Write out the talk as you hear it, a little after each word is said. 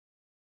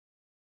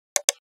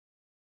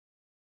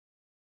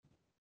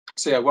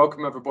So yeah,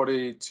 welcome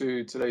everybody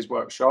to today's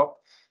workshop.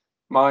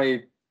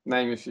 My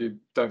name, if you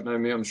don't know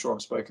me, I'm sure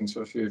I've spoken to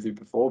a few of you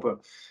before,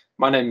 but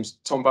my name's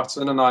Tom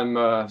Button and I'm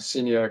a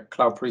Senior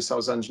Cloud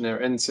Pre-Sales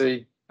Engineer at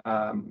Inti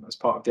as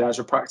part of the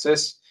Azure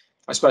practice.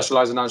 I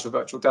specialize in Azure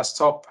Virtual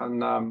Desktop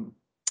and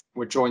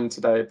we're joined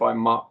today by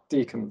Mark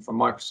Deacon from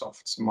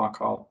Microsoft. So Mark,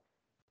 I'll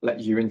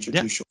let you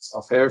introduce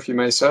yourself here if you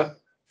may, sir.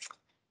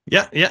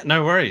 Yeah,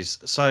 no worries.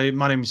 So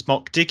my name is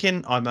Mark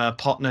Deacon. I'm a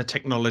partner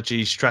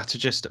technology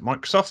strategist at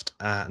Microsoft,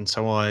 and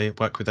so I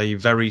work with a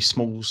very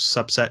small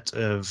subset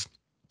of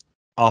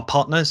our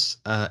partners,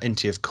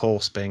 Inti, of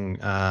course, being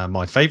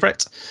my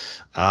favorite.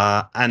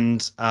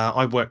 And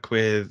I work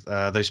with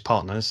those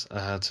partners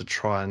to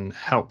try and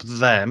help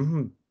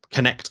them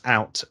connect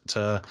out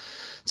to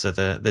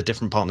the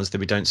different partners that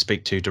we don't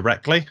speak to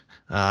directly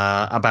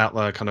about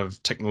the kind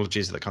of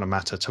technologies that kind of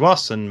matter to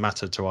us and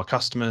matter to our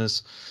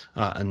customers.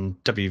 And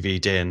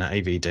WVD and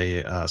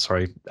AVD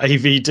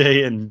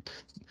and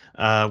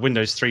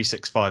Windows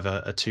 365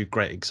 are two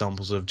great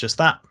examples of just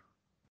that.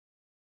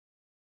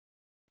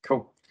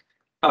 Cool.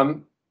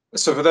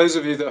 So for those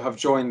of you that have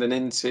joined an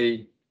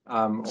Inti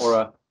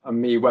or a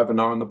me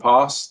webinar in the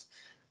past,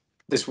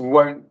 this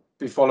won't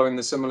be following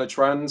the similar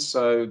trends.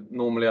 So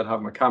normally I'd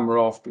have my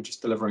camera off, be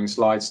just delivering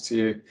slides to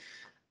you.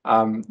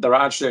 There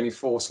are actually only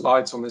 4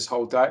 slides on this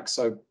whole deck.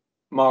 So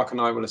Mark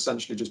and I will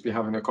essentially just be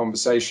having a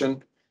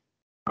conversation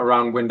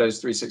around Windows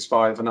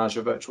 365 and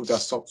Azure Virtual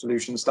Desktop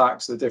solution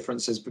stacks, the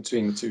differences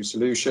between the two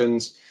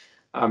solutions,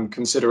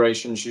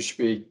 considerations you should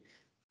be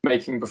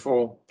making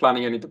before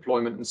planning any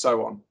deployment and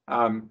so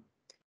on.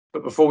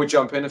 But before we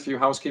jump in, a few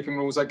housekeeping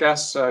rules, I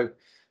guess. So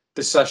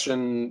this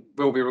session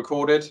will be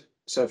recorded.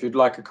 So if you'd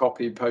like a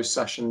copy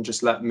post-session,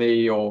 just let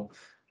me or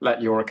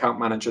let your account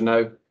manager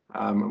know,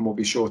 and we'll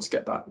be sure to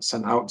get that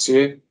sent out to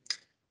you.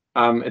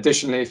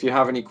 Additionally, if you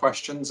have any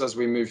questions as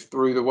we move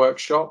through the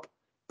workshop,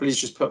 please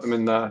just put them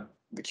in the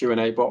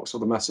Q&A box or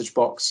the message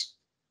box,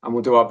 and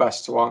we'll do our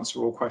best to answer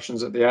all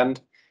questions at the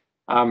end.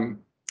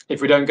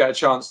 If we don't get a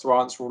chance to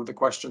answer all of the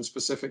questions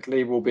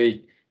specifically, we'll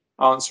be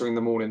answering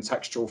them all in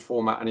textual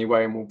format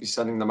anyway, and we'll be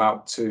sending them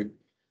out to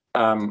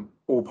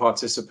all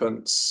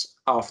participants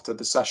after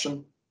the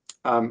session.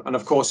 And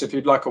of course, if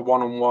you'd like a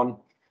one-on-one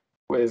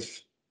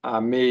with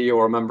me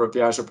or a member of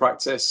the Azure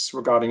practice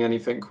regarding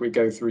anything we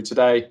go through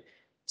today,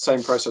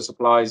 same process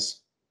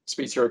applies.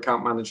 Speak to your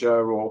account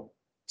manager or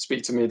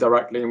speak to me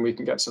directly and we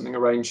can get something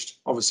arranged.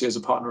 Obviously, as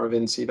a partner of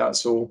Inti,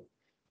 that's all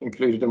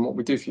included in what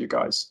we do for you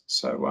guys.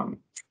 So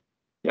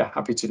yeah,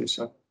 happy to do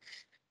so.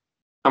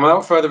 And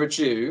without further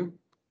ado,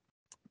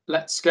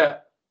 let's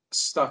get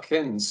stuck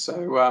in.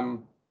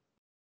 So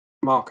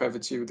Mark, over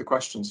to you with the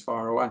questions.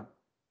 Fire away.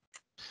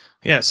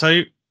 Yeah,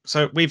 so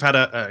we've had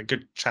a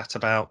good chat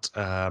about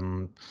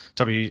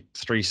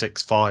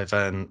W365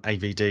 and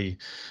AVD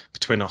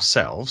between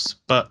ourselves,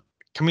 but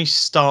can we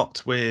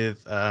start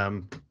with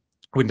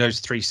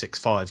Windows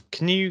 365?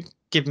 Can you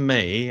give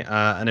me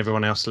and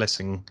everyone else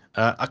listening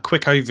a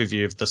quick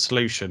overview of the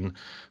solution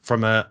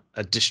from a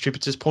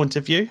distributor's point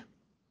of view?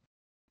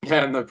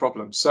 Yeah, no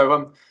problem.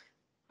 So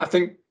I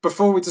think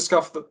before we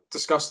discuss the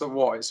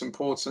why, it's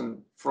important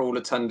for all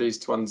attendees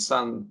to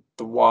understand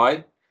the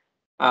why.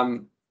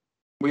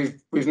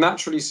 We've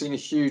naturally seen a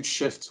huge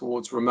shift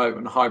towards remote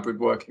and hybrid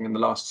working in the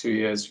last 2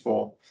 years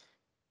for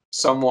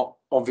somewhat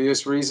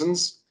obvious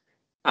reasons.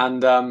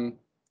 And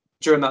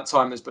during that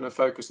time, there's been a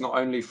focus not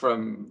only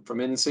from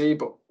Inti,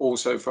 but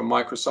also from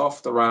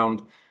Microsoft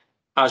around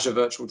Azure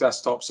Virtual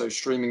Desktop, so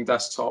streaming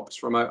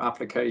desktops, remote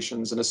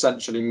applications, and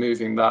essentially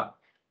moving that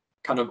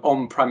kind of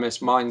on-premise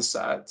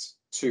mindset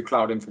to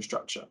cloud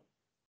infrastructure.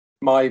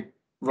 My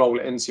role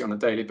at Inti on a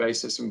daily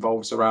basis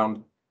involves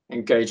around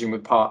engaging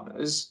with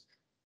partners.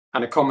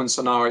 And a common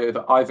scenario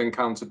that I've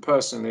encountered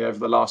personally over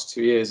the last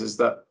 2 years is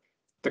that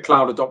the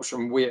cloud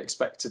adoption we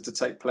expected to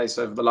take place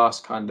over the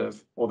last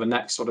or the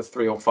next sort of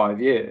 3 or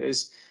 5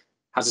 years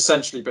has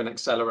essentially been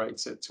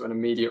accelerated to an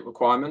immediate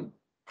requirement,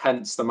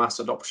 hence the mass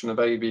adoption of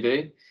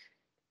AVD.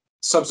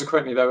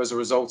 Subsequently, though, as a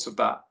result of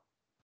that,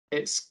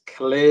 it's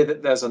clear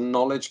that there's a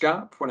knowledge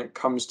gap when it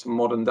comes to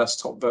modern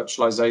desktop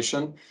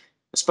virtualization,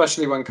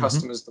 especially when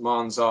customers'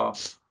 demands are,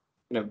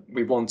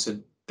 we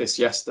wanted this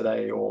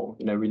yesterday, or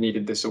we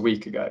needed this a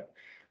week ago,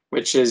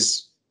 which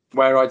is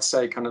where I'd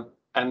say kind of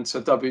enter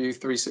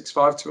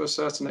W365 to a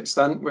certain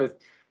extent with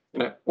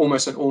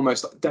almost an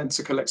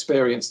identical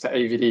experience to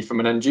AVD from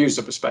an end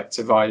user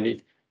perspective,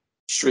 i.e.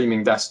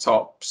 streaming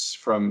desktops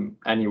from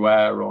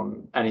anywhere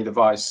on any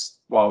device,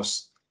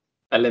 whilst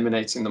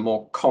eliminating the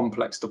more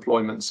complex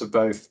deployments of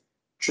both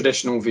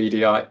traditional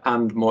VDI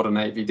and modern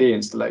AVD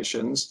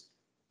installations.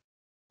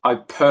 I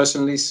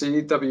personally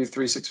see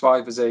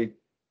W365 as a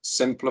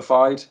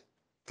simplified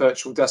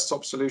virtual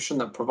desktop solution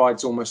that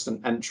provides almost an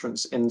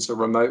entrance into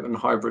remote and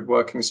hybrid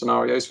working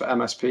scenarios for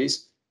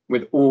MSPs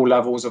with all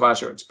levels of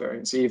Azure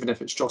experience, even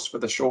if it's just for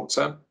the short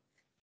term.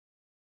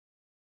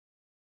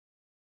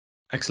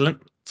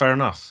 Excellent. Fair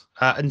enough.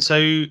 And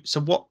so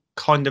what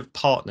kind of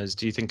partners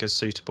do you think are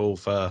suitable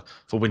for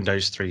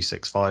Windows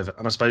 365?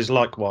 And I suppose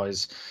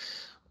likewise,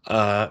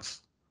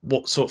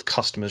 what sort of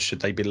customers should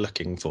they be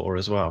looking for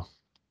as well?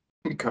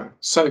 Okay,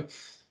 so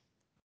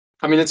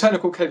I mean, the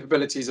technical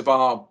capabilities of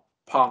our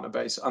partner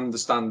base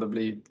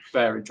understandably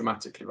vary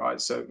dramatically, right?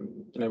 So,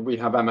 we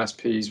have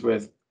MSPs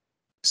with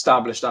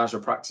established Azure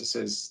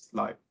practices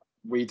like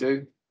we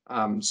do.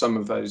 Some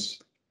of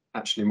those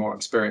actually more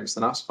experienced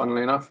than us,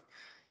 funnily enough,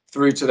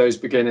 through to those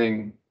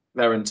beginning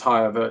their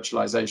entire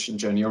virtualization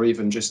journey or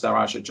even just their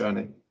Azure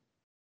journey.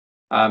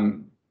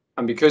 And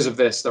because of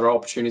this, there are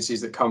opportunities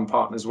that come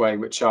partners' way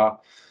which are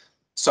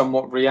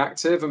somewhat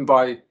reactive. And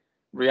by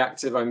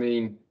reactive, I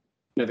mean,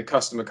 the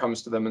customer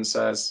comes to them and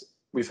says,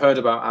 we've heard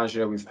about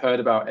Azure, we've heard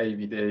about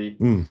AVD,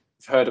 we've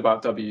heard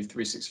about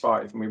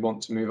W365, and we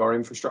want to move our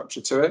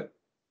infrastructure to it.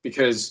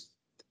 Because,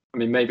 I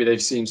mean, maybe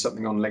they've seen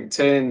something on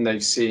LinkedIn,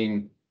 they've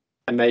seen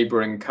a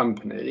neighboring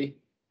company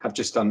have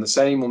just done the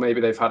same, or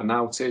maybe they've had an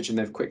outage and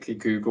they've quickly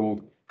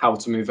Googled how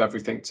to move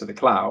everything to the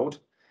cloud.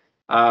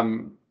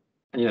 And,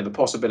 the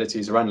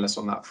possibilities are endless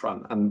on that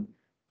front. And,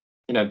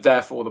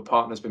 therefore, the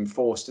partner's been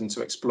forced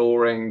into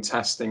exploring,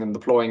 testing, and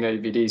deploying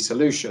AVD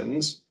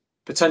solutions,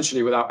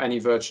 potentially without any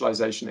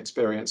virtualization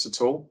experience at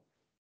all.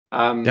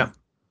 And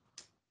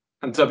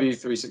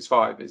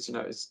W365 is,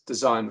 it's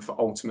designed for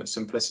ultimate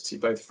simplicity,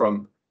 both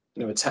from,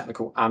 a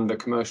technical and a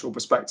commercial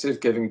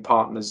perspective, giving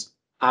partners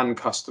and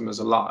customers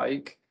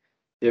alike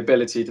the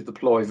ability to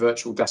deploy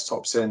virtual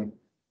desktops in,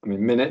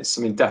 minutes,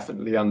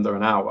 definitely under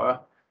an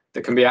hour,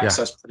 that can be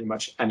accessed pretty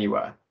much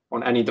anywhere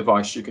on any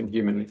device you can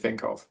humanly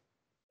think of.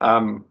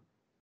 And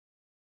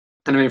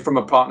from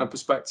a partner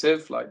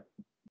perspective, like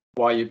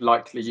why you'd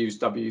likely use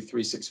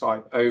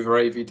W365 over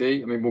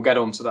AVD, we'll get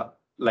onto that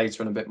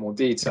later in a bit more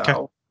detail.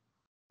 Okay.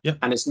 Yeah.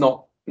 And it's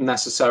not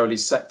necessarily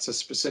sector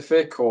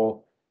specific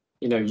or,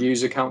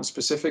 user account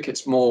specific.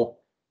 It's more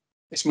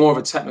of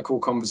a technical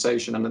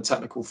conversation and a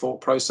technical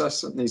thought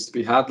process that needs to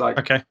be had. Like,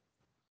 okay.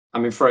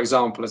 For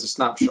example, as a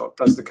snapshot,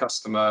 does the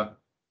customer,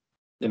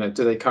 do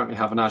they currently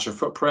have an Azure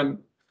footprint?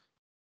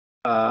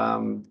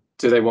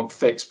 Do they want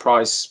fixed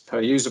price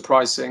per user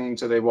pricing?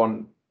 Do they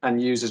want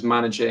end users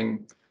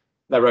managing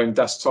their own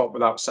desktop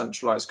without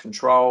centralized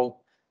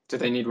control? Do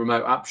they need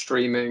remote app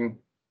streaming?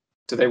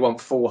 Do they want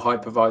full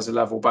hypervisor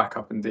level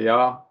backup in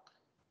DR?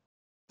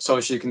 So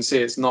as you can see,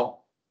 it's not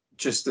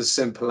just as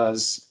simple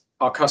as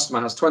our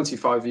customer has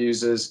 25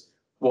 users.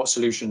 What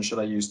solution should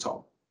I use,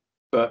 Tom?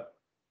 But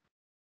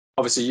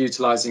obviously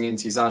utilizing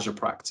Inti's Azure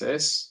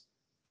practice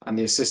and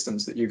the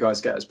assistance that you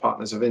guys get as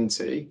partners of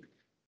Inti,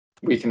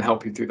 we can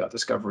help you through that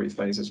discovery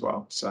phase as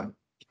well. So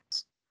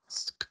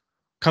it's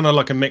kind of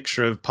like a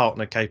mixture of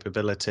partner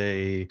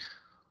capability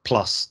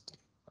plus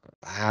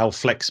how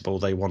flexible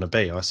they want to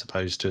be, I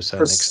suppose, to a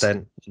certain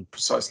extent.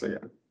 Precisely, yeah.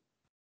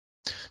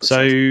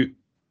 Precisely.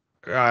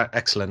 So,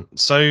 excellent.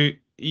 So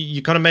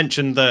you kind of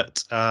mentioned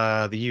that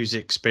the user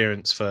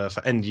experience for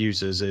end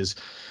users is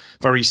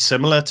very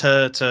similar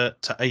to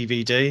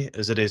AVD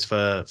as it is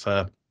for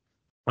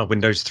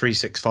Windows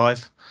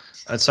 365.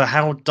 And so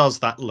how does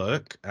that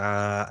look,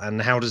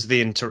 and how does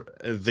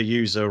the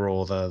user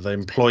or the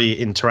employee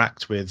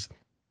interact with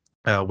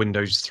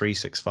Windows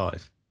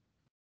 365?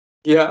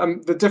 Yeah,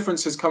 the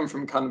differences come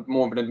from kind of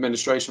more of an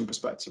administration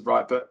perspective,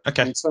 right? But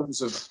in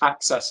terms of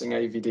accessing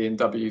AVD and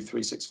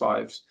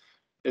W365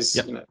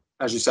 is,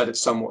 as you said, it's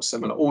somewhat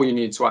similar. All you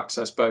need to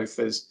access both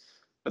is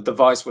a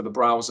device with a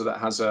browser that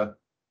has a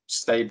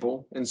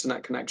stable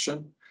internet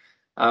connection.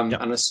 And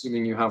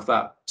assuming you have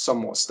that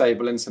somewhat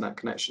stable internet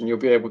connection, you'll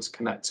be able to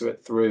connect to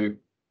it through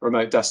a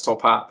remote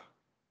desktop app,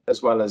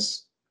 as well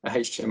as a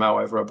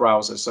HTML over a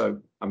browser. So,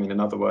 in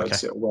other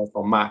words, it'll work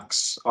on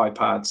Macs,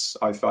 iPads,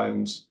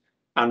 iPhones,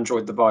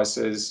 Android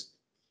devices,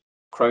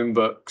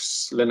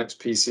 Chromebooks, Linux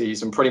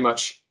PCs, and pretty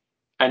much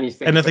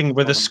anything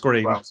with a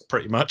screen,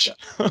 pretty much,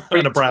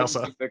 and a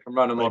browser. That can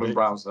run a modern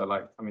browser,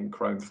 like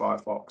Chrome,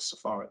 Firefox,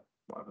 Safari,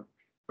 whatever.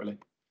 Really,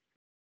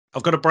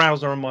 I've got a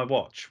browser on my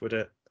watch.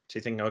 Do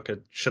you think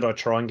should I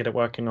try and get it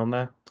working on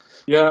there?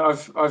 Yeah,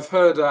 I've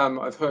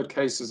heard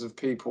cases of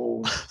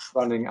people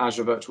running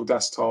Azure Virtual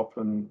Desktop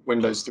and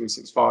Windows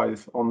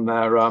 365 on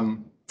their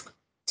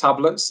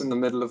tablets in the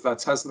middle of their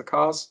Tesla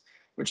cars,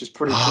 which is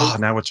pretty cool.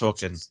 Now we're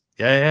talking.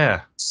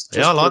 Yeah,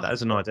 I like that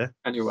as an idea.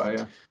 Anyway,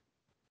 yeah.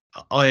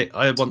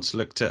 I once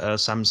looked at a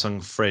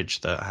Samsung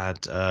fridge that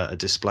had a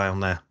display on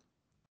there,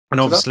 and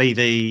obviously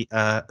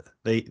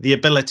the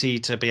ability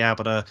to be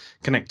able to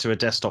connect to a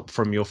desktop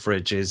from your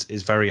fridge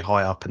is very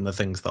high up in the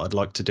things that I'd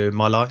like to do in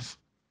my life.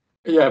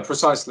 Yeah,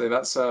 precisely.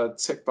 That's a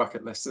tick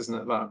bucket list, isn't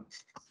it?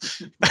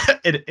 That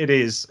it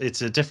is.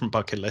 It's a different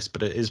bucket list,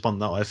 but it is one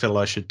that I feel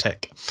I should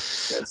tick.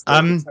 Yeah, it's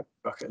the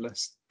bucket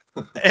list.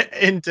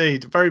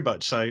 Indeed, very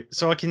much so.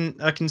 So I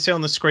can see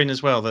on the screen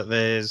as well that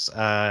there's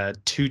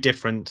two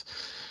different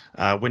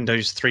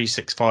Windows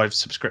 365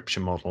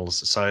 subscription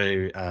models.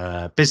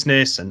 So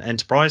business and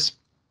enterprise.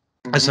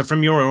 Mm-hmm. So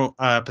from your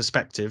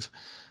perspective,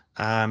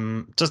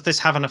 does this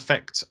have an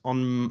effect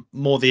on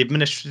more the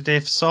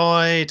administrative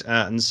side?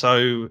 And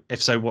so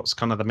if so, what's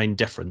kind of the main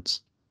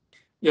difference?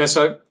 Yeah,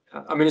 so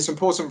it's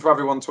important for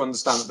everyone to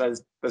understand that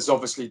there's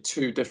obviously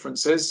two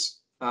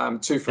differences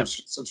two for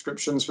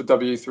subscriptions for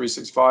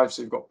W365.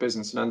 So you've got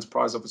business and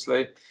enterprise,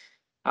 obviously.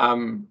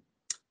 And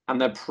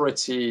they're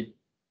pretty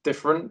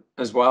different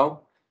as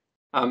well.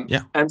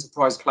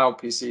 Enterprise cloud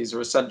PCs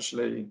are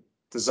essentially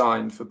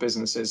designed for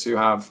businesses who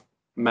have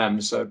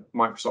MEM, so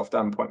Microsoft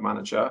Endpoint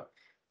Manager,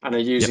 and are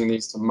using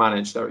these to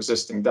manage their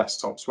existing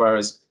desktops,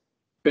 whereas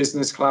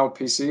business cloud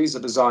PCs are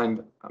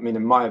designed, I mean,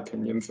 in my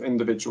opinion, for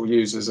individual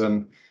users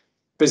and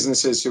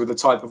businesses who are the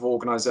type of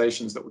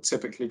organizations that will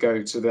typically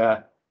go to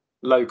their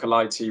local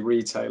IT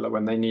retailer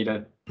when they need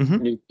a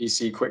new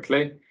PC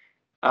quickly.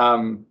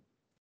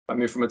 I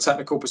mean, from a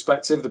technical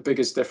perspective, the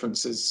biggest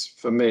difference is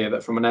for me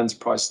that from an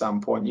enterprise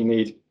standpoint, you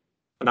need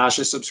an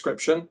Azure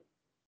subscription,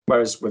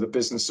 whereas with a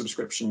business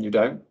subscription, you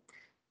don't.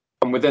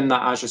 And within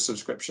that Azure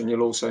subscription,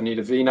 you'll also need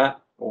a VNet,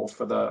 or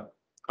for the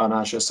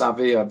un-Azure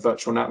savvy, a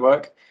virtual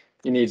network.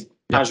 You need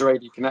Azure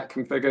AD Connect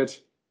configured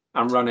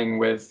and running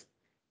with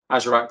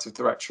Azure Active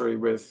Directory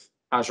with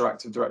Azure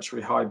Active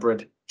Directory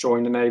Hybrid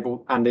join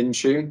enabled and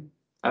Intune,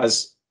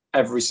 as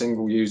every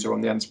single user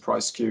on the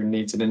enterprise SKU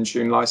needs an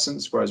Intune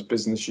license, whereas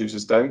business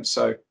users don't.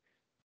 So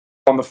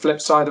on the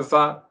flip side of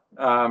that,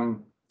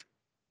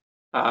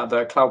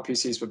 the cloud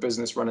PCs for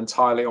business run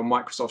entirely on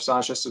Microsoft's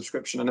Azure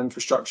subscription and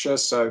infrastructure,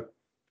 so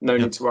no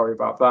need to worry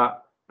about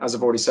that. As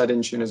I've already said,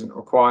 Intune isn't a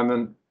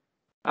requirement.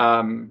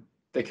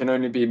 They can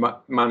only be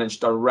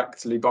managed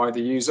directly by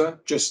the user,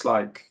 just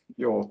like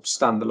your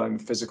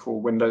standalone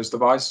physical Windows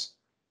device.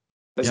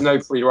 There's no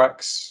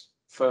prereqs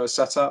for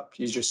setup.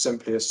 You just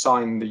simply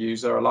assign the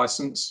user a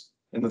license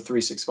in the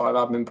 365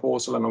 admin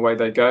portal and away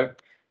they go.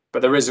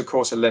 But there is, of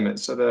course, a limit.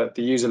 So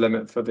the user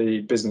limit for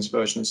the business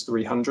version is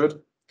 300.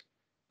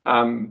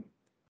 I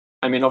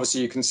mean,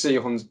 obviously, you can see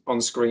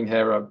on screen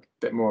here a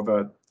bit more of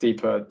a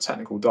deeper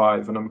technical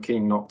dive, and I'm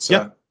keen not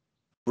to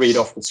read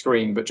off the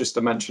screen, but just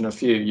to mention a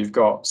few. You've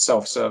got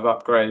self-serve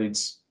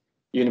upgrades,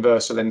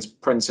 universal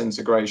print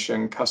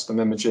integration, custom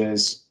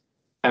images,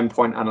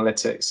 endpoint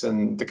analytics,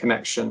 and the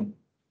connection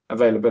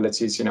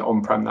availabilities,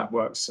 on-prem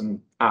networks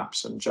and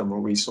apps and general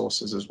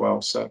resources as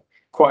well. So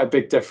quite a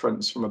big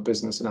difference from a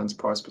business and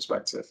enterprise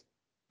perspective.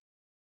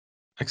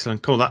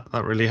 Excellent. Cool.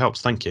 That really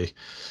helps. Thank you.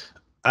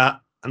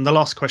 And the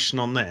last question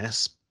on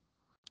this,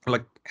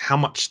 like, how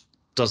much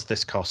does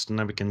this cost? And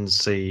then we can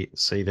see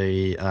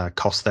the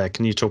cost there.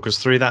 Can you talk us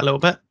through that a little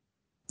bit?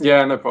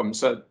 Yeah, no problem.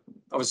 So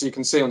obviously you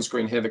can see on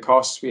screen here the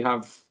costs. We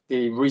have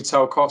the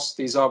retail costs.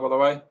 These are, by the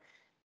way.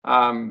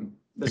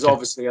 There's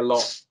obviously a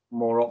lot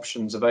more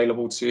options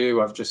available to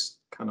you. I've just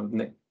kind of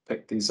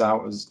nitpicked these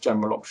out as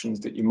general options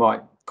that you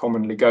might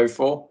commonly go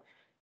for.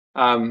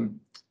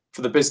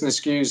 For the business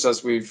SKUs,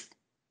 as we've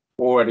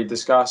already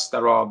discussed,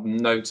 there are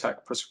no tech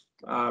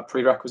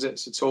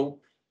prerequisites at all.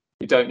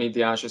 You don't need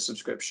the Azure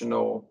subscription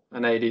or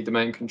an AD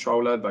domain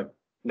controller, but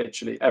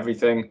literally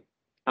everything,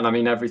 and I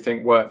mean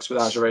everything, works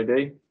with Azure AD,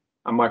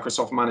 and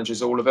Microsoft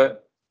manages all of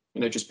it.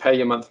 Just pay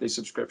your monthly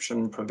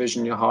subscription,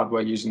 provision your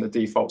hardware using the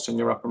defaults, and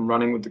you're up and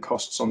running with the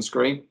costs on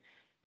screen.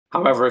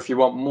 However, if you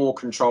want more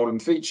control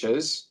and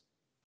features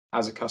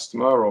as a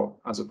customer or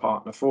as a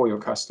partner for your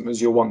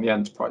customers, you'll want the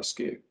enterprise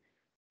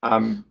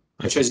SKU,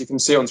 which, as you can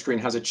see on screen,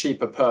 has a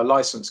cheaper per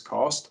license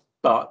cost,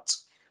 but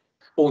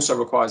also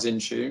requires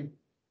Intune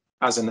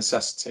as a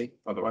necessity,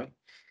 by the way.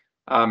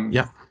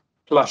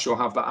 Plus, you'll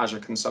have that Azure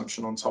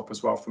consumption on top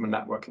as well from a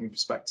networking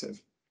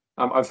perspective.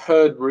 I've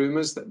heard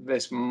rumors that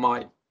this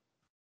might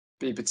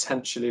be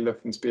potentially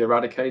looking to be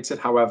eradicated.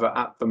 However,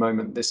 at the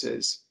moment, this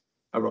is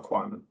a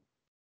requirement.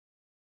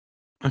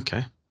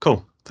 Okay,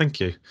 cool. Thank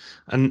you.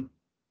 And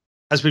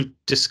as we've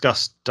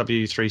discussed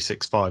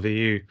W365, are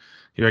you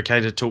okay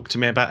to talk to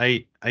me about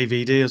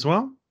AVD as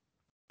well?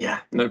 Yeah,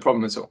 no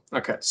problem at all.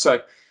 Okay,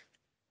 so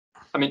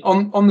I mean,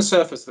 on the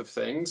surface of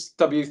things,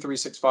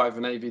 W365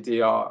 and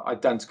AVD are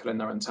identical in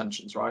their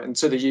intentions, right? And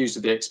to the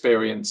user, the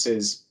experience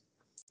is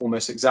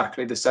almost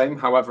exactly the same.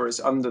 However, it's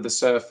under the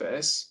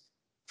surface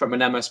from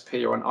an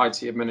MSP or an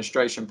IT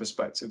administration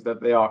perspective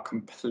that they are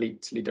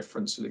completely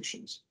different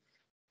solutions.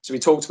 So we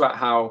talked about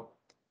how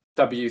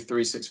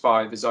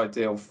W365 is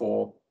ideal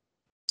for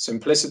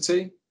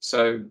simplicity.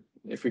 So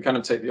if we kind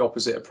of take the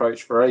opposite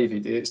approach for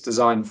AVD, it's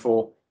designed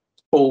for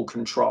full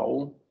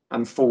control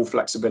and full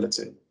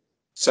flexibility.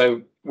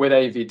 So with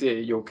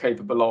AVD, you're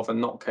capable of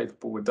and not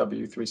capable with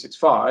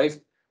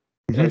W365,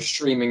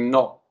 streaming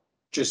not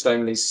just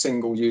only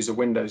single user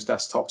Windows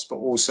desktops, but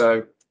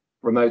also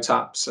remote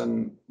apps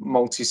and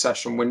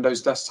multi-session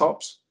Windows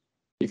desktops.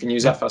 You can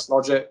use FS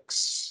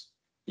Logics.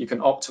 You can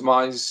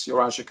optimize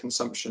your Azure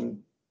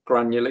consumption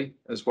granularly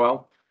as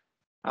well.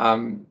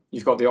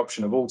 You've got the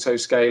option of auto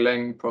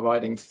scaling,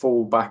 providing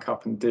full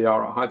backup and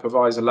DR at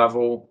hypervisor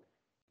level.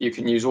 You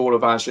can use all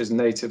of Azure's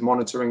native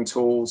monitoring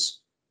tools.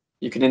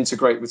 You can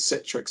integrate with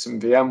Citrix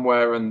and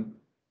VMware and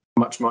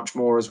much, much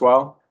more as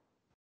well.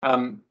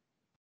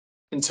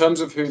 In terms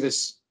of who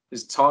this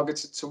is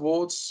targeted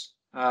towards,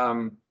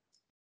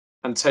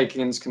 and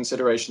taking into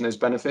consideration those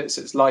benefits,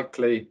 it's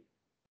likely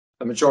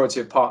the majority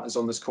of partners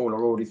on this call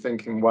are already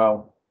thinking,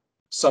 well,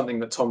 something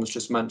that Tom's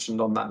just mentioned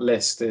on that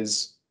list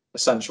is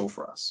essential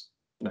for us.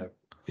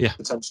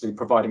 potentially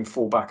providing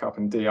full backup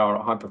and DR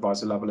at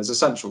hypervisor level is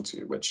essential to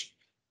you, which,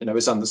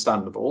 is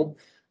understandable.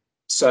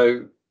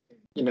 So,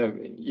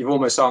 you've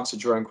almost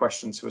answered your own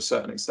question to a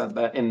certain extent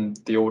there in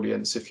the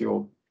audience if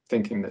you're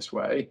thinking this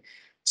way.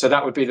 So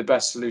that would be the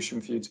best solution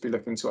for you to be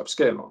looking to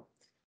upskill on.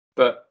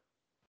 But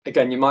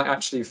again, you might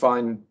actually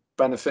find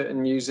benefit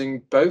in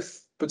using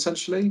both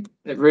potentially.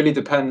 It really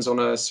depends on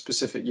a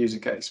specific user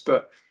case.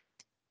 But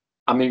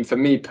I mean, for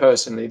me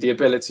personally, the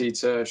ability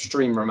to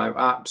stream remote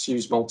apps,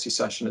 use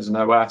multi-session as an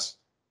OS,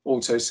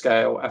 auto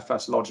scale,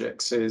 FS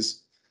logics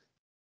is,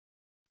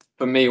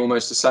 for me,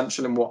 almost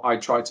essential in what I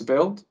try to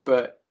build,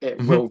 but it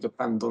will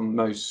depend on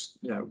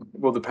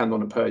will depend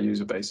on a per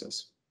user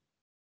basis.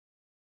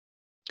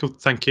 Cool,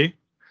 thank you.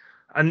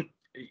 And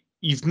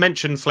you've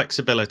mentioned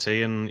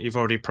flexibility, and you've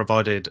already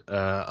provided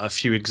a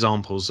few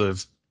examples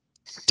of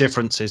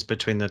differences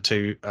between the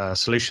two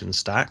solution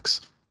stacks.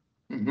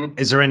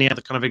 Is there any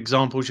other kind of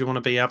examples you want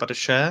to be able to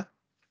share?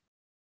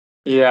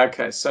 Yeah,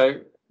 okay.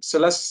 So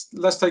let's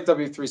take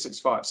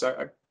W365.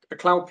 So a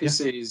cloud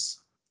PC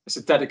it's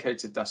a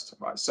dedicated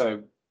desktop, right?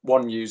 So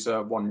one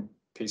user, one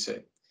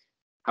PC.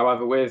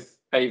 However, with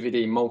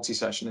AVD,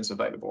 multi-session is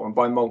available. And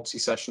by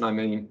multi-session, I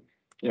mean,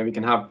 we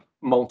can have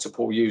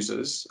multiple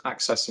users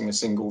accessing a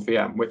single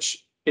VM,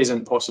 which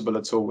isn't possible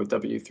at all with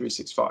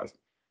W365.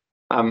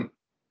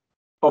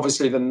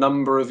 Obviously, the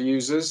number of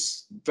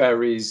users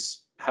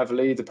varies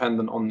heavily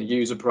dependent on the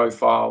user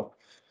profile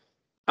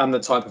and the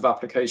type of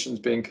applications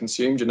being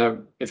consumed.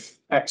 If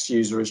X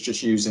user is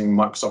just using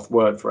Microsoft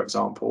Word, for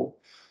example,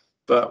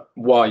 but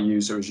Y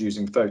user is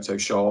using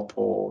Photoshop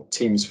or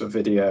Teams for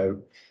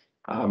video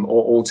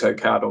or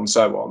AutoCAD and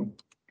so on,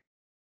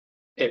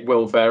 it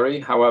will vary.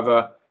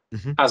 However,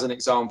 as an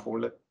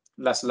example,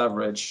 let's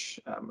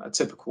leverage a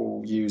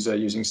typical user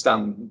using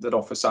standard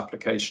Office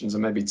applications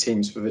and maybe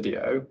Teams for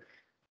video,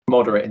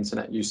 moderate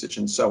internet usage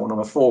and so on a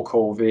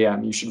 4-core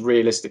VM, you should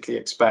realistically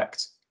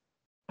expect,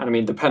 and I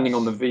mean, depending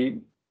on the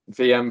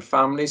VM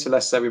family, so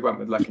let's say we went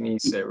with like an E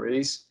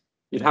series,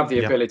 you'd have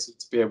the ability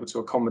to be able to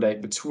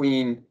accommodate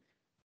between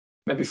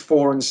maybe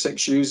 4 and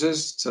 6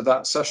 users to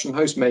that session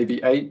host, maybe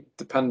 8,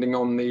 depending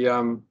on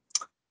the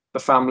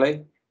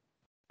family.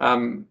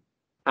 And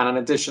in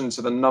addition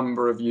to the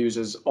number of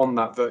users on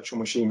that virtual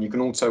machine, you can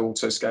also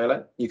auto-scale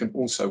it. You can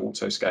also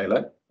auto-scale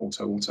it.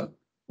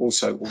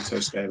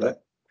 Auto-scale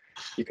it.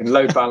 You can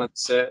load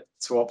balance it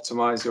to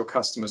optimize your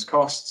customers'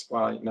 costs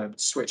by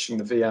switching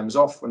the VMs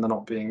off when they're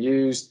not being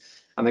used,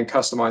 and then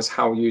customize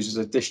how users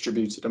are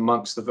distributed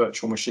amongst the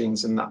virtual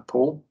machines in that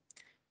pool.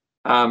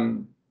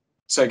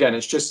 So again,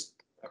 it's just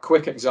a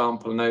quick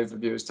example and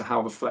overview as to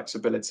how the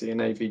flexibility in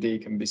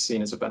AVD can be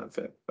seen as a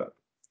benefit, but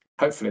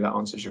hopefully that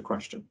answers your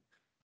question.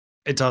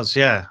 It does,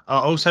 yeah. I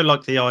also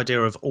like the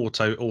idea of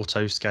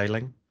auto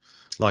scaling.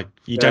 Like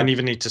you don't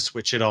even need to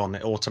switch it on;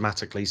 it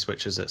automatically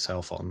switches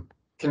itself on.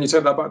 Can you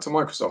take that back to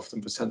Microsoft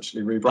and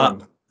potentially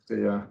rebrand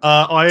the?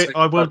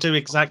 I will do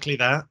exactly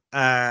that,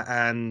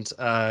 and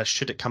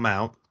should it come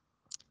out,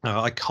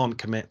 I can't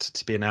commit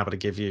to being able to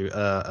give you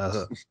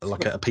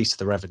like a piece of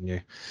the revenue.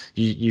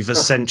 You've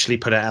essentially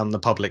put it out in the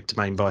public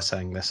domain by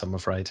saying this, I'm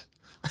afraid.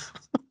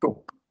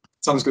 Cool.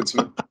 Sounds good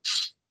to me.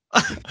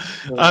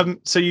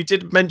 So you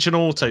did mention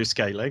auto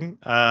scaling.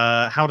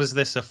 How does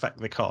this affect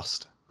the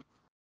cost?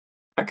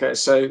 Okay,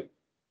 so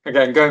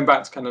again, going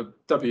back to kind of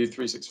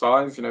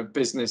W365,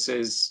 business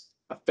is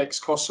a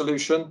fixed cost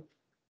solution.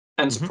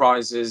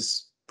 Enterprise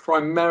is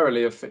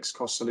primarily a fixed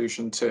cost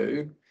solution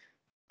too.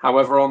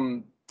 However,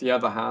 on the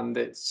other hand,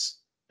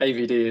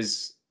 AVD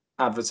is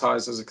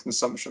advertised as a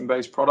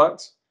consumption-based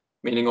product,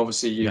 meaning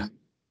obviously you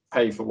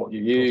pay for what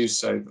you use.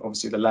 So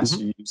obviously, the less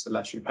you use, the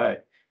less you pay.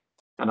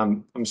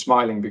 And I'm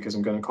smiling because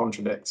I'm going to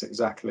contradict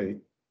exactly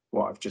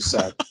what I've just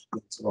said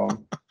later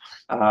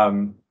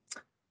on.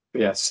 But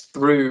yes,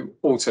 through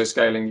auto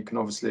scaling, you can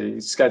obviously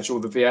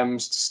schedule the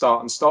VMs to start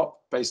and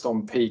stop based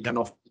on peak and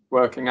off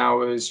working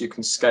hours. You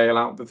can scale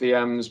out the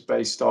VMs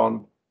based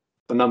on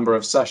the number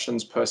of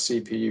sessions per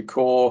CPU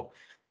core.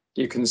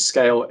 You can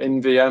scale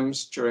in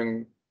VMs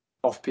during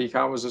off-peak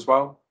hours as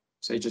well.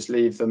 So you just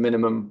leave the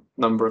minimum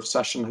number of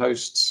session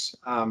hosts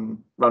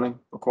running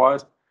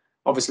required.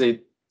 Obviously,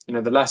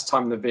 the less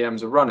time the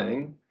VMs are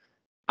running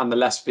and the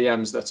less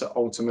VMs that are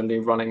ultimately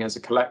running as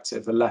a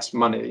collective, the less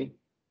money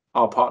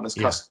our partners'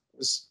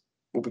 customers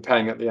will be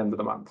paying at the end of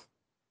the month.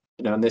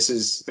 And this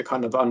is the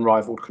kind of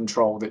unrivaled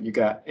control that you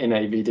get in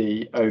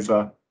AVD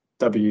over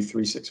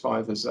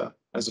W365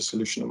 as a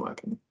solution, in my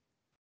opinion.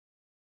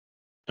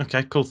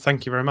 Okay, cool.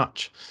 Thank you very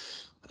much.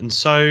 And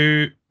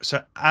so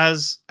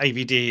as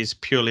AVD is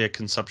purely a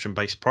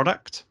consumption-based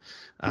product,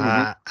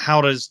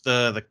 how does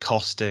the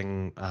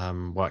costing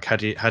work? How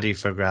do you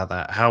figure out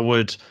that? How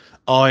would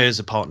I, as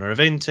a partner of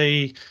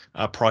Inti,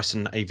 price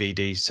an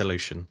AVD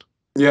solution?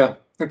 Yeah.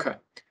 Okay.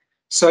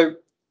 So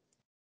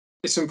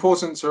it's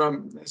important to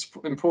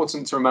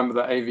remember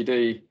that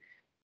AVD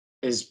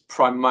is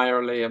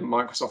primarily a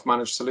Microsoft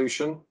managed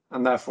solution,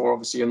 and therefore,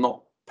 obviously, you're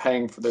not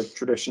paying for the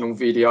traditional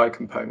VDI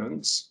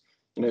components,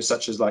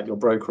 such as like your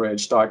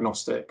brokerage,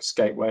 diagnostics,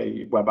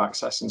 gateway, web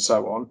access, and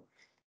so on.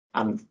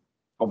 And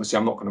obviously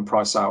I'm not going to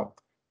price out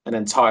an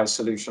entire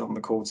solution on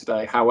the call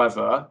today.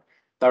 However,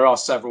 there are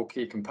several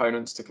key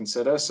components to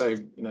consider. So,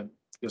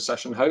 your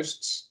session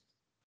hosts,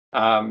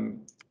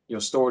 your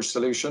storage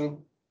solution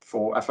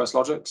for FS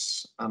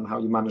Logics and how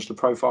you manage the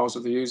profiles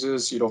of the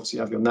users. You'd obviously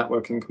have your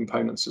networking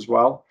components as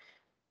well.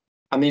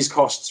 And these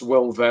costs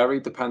will vary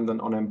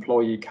dependent on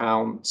employee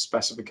count,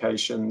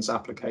 specifications,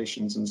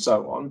 applications, and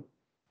so on.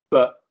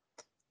 But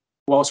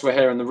whilst we're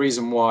here, and the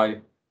reason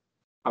why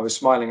I was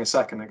smiling a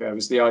second ago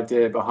is the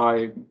idea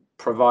behind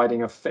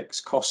providing a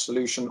fixed cost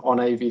solution on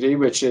AVD,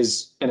 which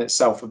is in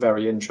itself a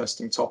very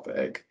interesting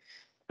topic.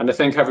 And I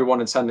think everyone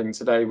attending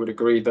today would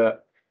agree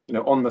that,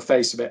 on the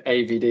face of it,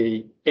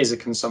 AVD is a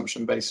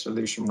consumption-based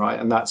solution, right?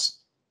 And that's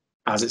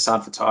as it's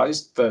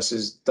advertised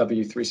versus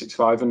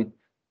W365. And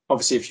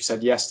obviously, if you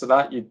said yes to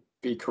that, you'd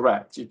be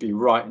correct. You'd be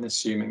right in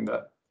assuming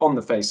that on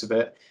the face of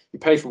it, you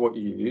pay for what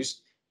you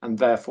use, and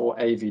therefore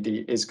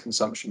AVD is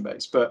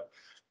consumption-based. But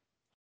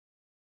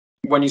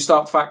when you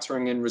start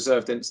factoring in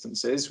reserved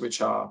instances,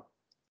 which are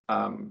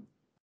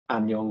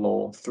annual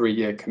or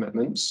 3-year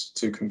commitments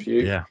to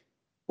compute,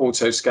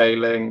 auto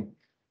scaling,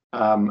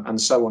 and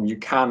so on, you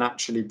can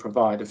actually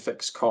provide a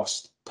fixed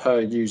cost per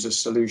user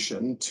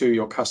solution to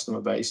your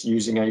customer base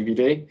using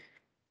AVD.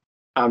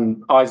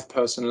 I've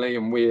personally,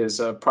 and we as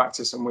a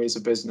practice and we as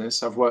a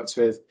business, have worked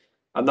with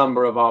a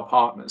number of our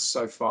partners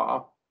so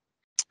far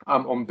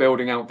on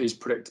building out these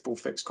predictable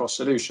fixed cost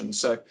solutions.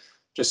 So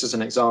just as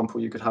an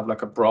example, you could have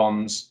like a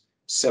bronze,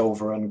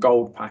 silver, and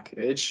gold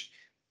package,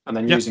 and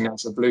then using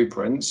Azure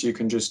blueprints, you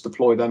can just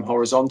deploy them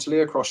horizontally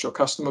across your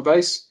customer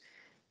base.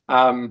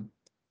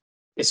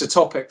 It's a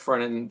topic for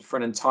an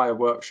entire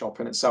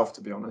workshop in itself,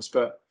 to be honest.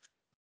 But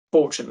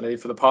fortunately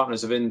for the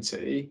partners of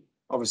Inti,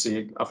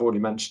 obviously I've already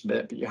mentioned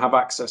it, but you have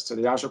access to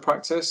the Azure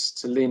practice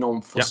to lean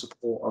on for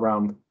support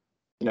around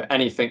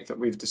anything that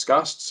we've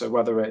discussed. So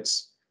whether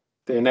it's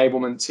the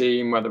enablement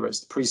team, whether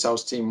it's the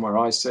pre-sales team where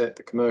I sit,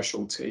 the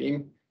commercial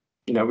team,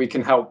 we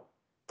can help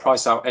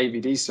price out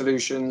AVD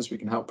solutions. We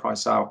can help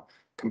price out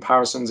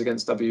comparisons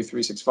against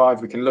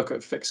W365. We can look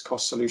at fixed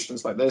cost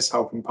solutions like this,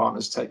 helping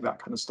partners take that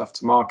kind of stuff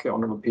to market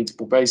on a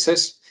repeatable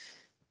basis.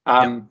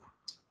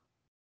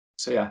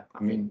 So yeah,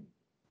 I mean,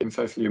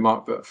 info for you,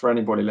 Mark, but for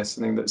anybody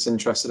listening that's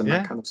interested in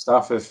that kind of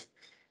stuff, if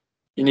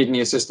you need any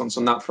assistance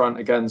on that front,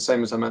 again,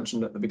 same as I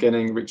mentioned at the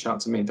beginning, reach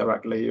out to me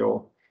directly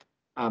or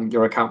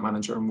your account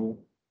manager, and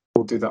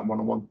we'll do that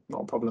one-on-one,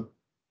 not a problem.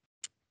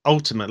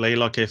 Ultimately,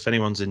 like if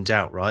anyone's in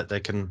doubt, right,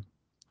 they can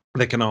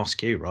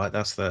ask you, right?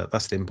 That's the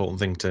important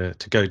thing to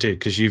go do,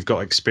 because you've got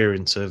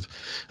experience of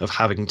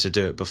having to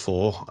do it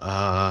before,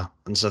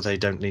 and so they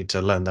don't need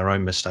to learn their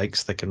own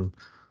mistakes. They can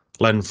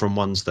learn from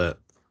ones that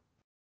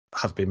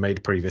have been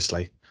made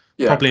previously.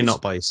 Probably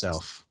not by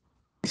yourself.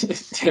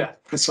 Yeah,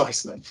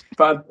 precisely.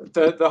 But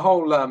the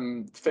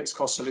whole fixed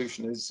cost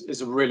solution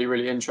is a really,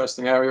 really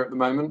interesting area at the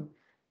moment.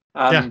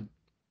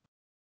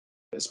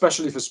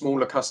 Especially for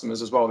smaller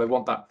customers as well. They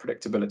want that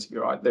predictability,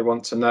 right? They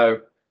want to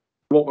know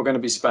what we're going to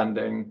be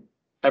spending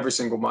every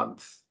single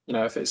month.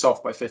 If it's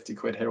off by 50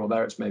 quid here or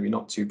there, it's maybe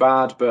not too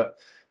bad, but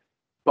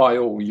by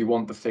all, you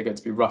want the figure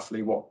to be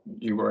roughly what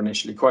you were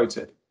initially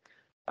quoted.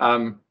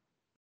 And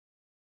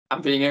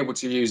being able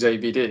to use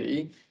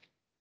AVD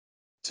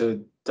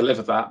to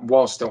deliver that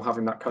while still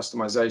having that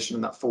customization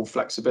and that full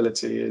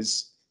flexibility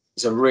is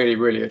a really,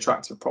 really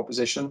attractive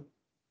proposition.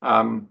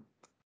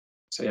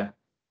 So yeah,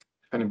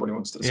 if anybody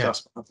wants to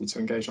discuss, I'm happy to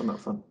engage on that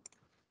front.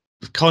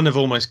 We've kind of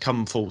almost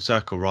come full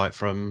circle, right?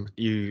 From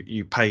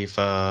you pay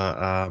for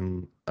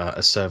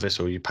a service,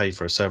 or you pay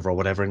for a server or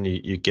whatever, and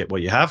you get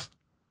what you have.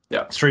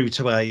 Through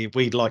to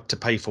we'd like to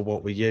pay for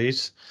what we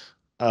use,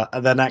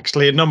 and then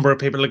actually a number of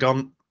people have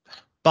gone,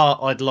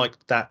 but I'd like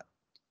that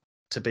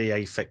to be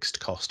a fixed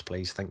cost,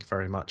 please. Thank you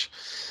very much.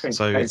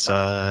 So it's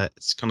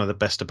kind of the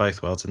best of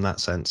both worlds in that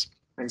sense.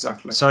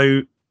 Exactly.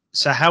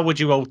 So how would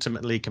you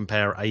ultimately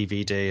compare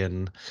AVD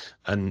and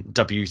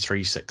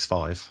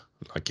W365?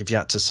 Like if you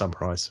had to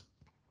summarize.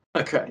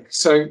 Okay,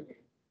 so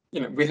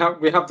we have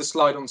the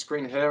slide on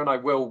screen here, and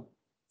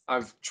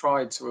I've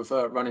tried to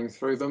avert running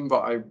through them,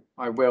 but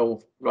I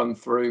will run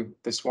through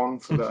this one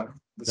for the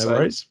no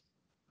worries.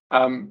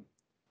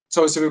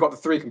 So we've got the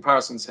 3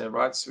 comparisons here,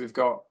 right? So we've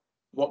got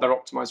what they're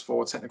optimized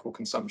for, technical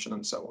consumption,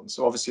 and so on.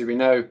 So obviously we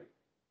know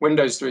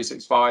Windows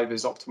 365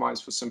 is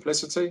optimized for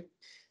simplicity.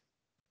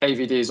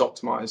 AVD is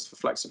optimized for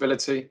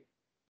flexibility.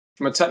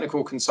 From a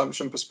technical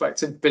consumption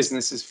perspective,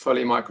 business is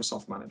fully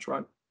Microsoft managed,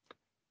 right?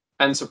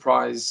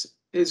 Enterprise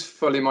is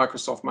fully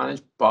Microsoft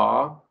managed,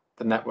 bar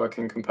the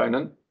networking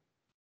component.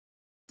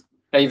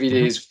 AVD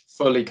is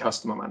fully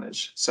customer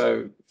managed.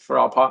 So for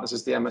our partners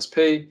as the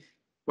MSP,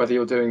 whether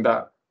you're doing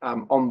that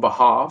on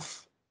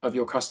behalf of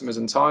your customers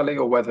entirely,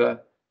 or whether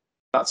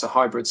that's a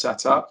hybrid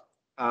setup,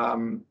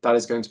 that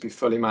is going to be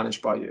fully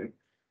managed by you.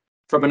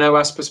 From an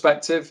OS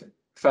perspective,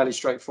 fairly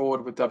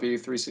straightforward with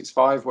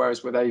W365,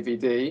 whereas with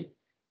AVD,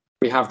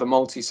 we have the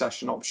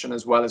multi-session option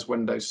as well as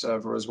Windows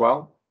Server as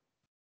well.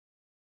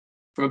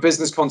 From a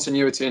business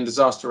continuity and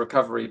disaster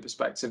recovery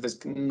perspective,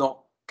 there's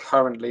not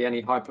currently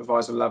any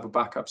hypervisor level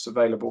backups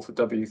available for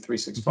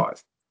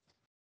W365.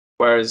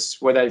 Whereas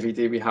with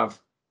AVD, we have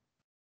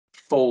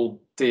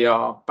full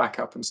DR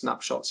backup and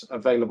snapshots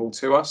available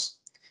to us.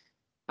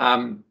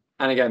 And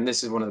again,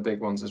 this is one of the big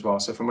ones as well.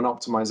 So from an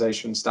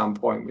optimization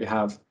standpoint, we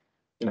have,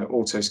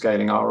 auto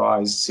scaling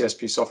RIs,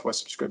 CSP software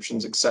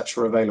subscriptions,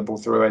 etc., available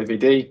through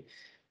AVD.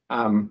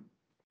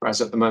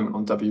 Whereas at the moment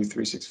on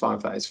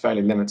W365, that is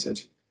fairly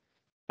limited.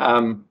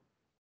 And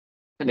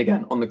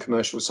again, on the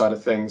commercial side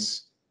of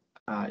things,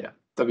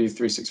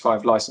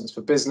 W365 license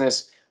for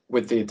business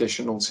with the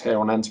additionals here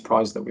on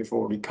enterprise that we've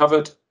already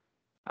covered.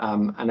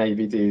 And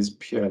AVD is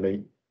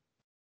purely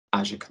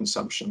Azure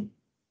consumption.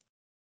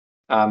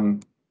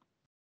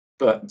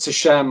 But to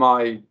share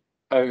my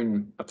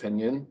own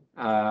opinion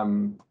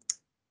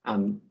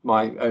and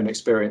my own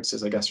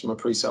experiences, I guess, from a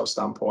pre-sale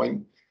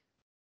standpoint,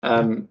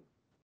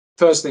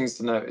 first things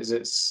to note is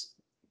it's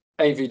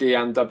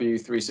AVD and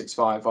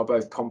W365 are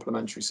both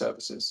complementary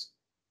services.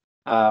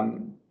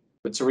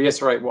 But to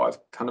reiterate what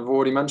I've kind of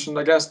already mentioned,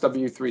 I guess,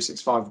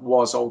 W365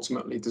 was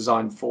ultimately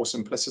designed for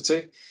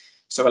simplicity.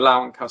 So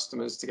allowing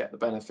customers to get the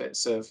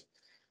benefits of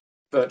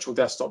virtual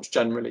desktops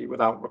generally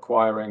without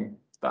requiring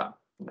that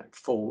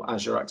full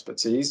Azure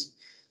expertise.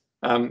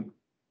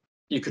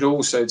 You could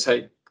also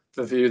take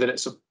the view that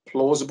it's a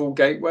plausible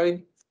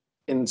gateway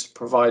into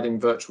providing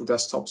virtual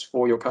desktops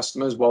for your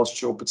customers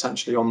whilst you're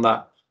potentially on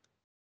that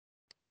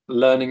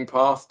learning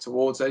path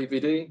towards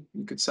AVD,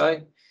 you could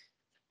say.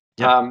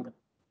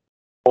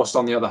 Whilst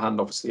on the other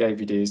hand, obviously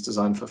AVD is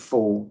designed for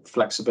full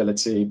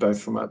flexibility, both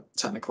from a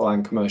technical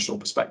and commercial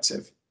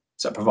perspective.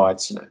 So it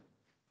provides,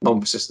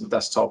 non-persistent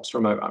desktops,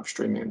 remote app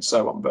streaming, and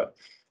so on. But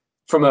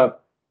from a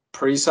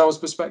pre-sales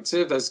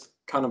perspective, there's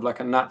kind of like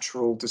a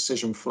natural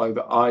decision flow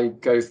that I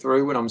go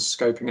through when I'm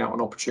scoping out an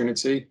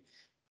opportunity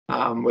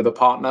with a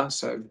partner.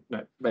 So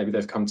maybe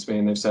they've come to me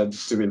and they've said,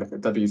 do we look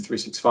at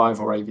W365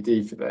 or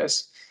AVD for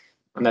this?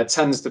 And there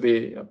tends to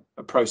be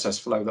a process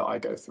flow that I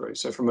go through.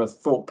 So from a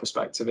thought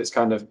perspective, it's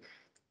kind of,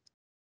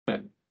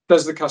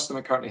 does the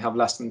customer currently have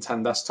less than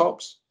 10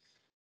 desktops?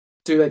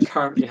 Do they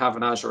currently have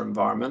an Azure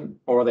environment,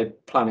 or are they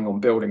planning on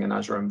building an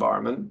Azure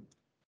environment?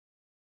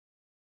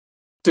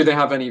 Do they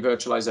have any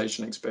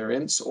virtualization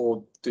experience,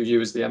 or do you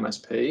as the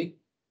MSP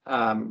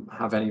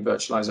have any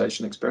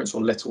virtualization experience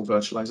or little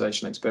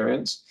virtualization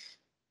experience?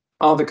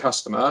 Are the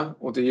customer,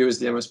 or do you as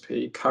the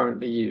MSP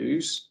currently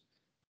use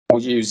or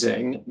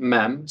using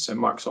MEM, so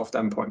Microsoft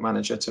Endpoint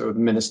Manager, to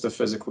administer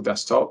physical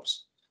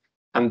desktops?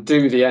 And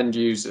do the end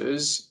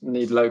users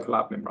need local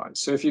admin rights?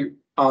 So if you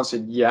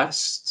answered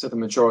yes to the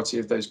majority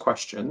of those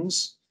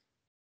questions,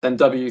 then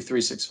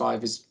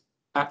W365 is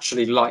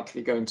actually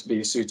likely going to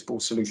be a suitable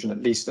solution,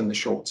 at least in the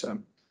short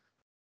term.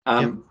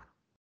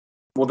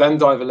 We'll then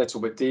dive a little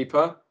bit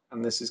deeper,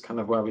 and this is kind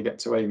of where we get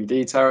to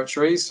AVD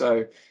territory.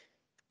 So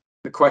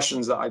the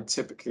questions that I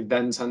typically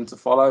then tend to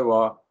follow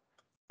are,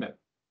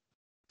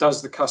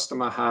 does the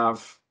customer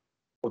have,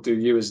 or do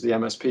you as the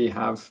MSP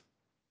have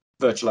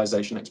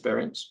virtualization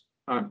experience?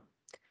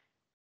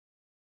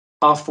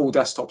 Are full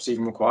desktops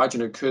even required?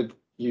 Could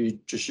you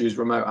just use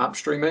remote app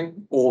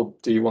streaming, or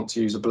do you want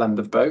to use a blend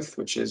of both,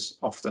 which is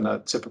often a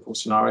typical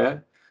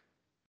scenario?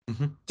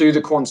 Do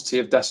the quantity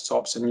of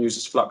desktops and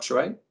users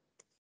fluctuate?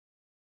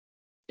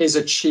 Is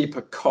a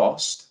cheaper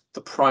cost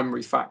the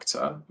primary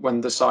factor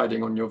when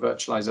deciding on your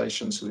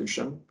virtualization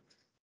solution?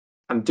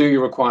 And do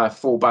you require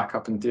full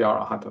backup and DR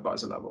at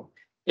hypervisor level?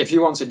 If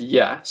you answered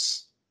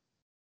yes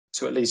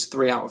to at least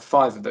 3 out of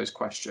 5 of those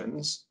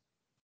questions,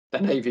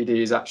 then AVD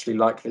is actually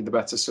likely the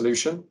better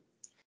solution.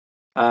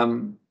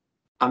 And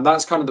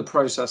that's kind of the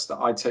process that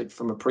I take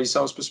from a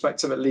pre-sales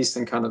perspective, at least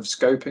in kind of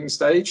scoping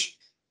stage.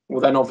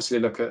 We'll then obviously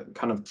look at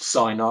kind of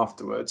design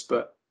afterwards,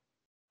 but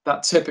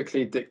that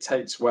typically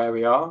dictates where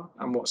we are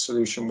and what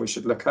solution we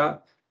should look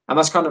at. And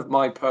that's kind of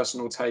my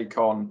personal take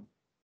on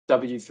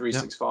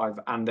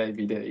W365 and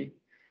AVD.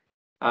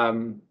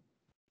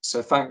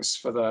 So thanks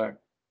for the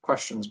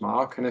questions,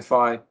 Mark. And if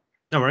I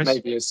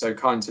maybe is so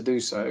kind to do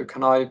so,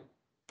 can I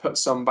put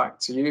some back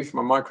to you from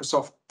a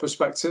Microsoft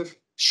perspective?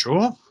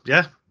 Sure.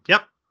 Yeah.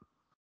 Yep.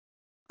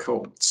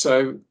 Cool.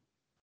 So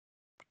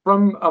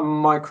from a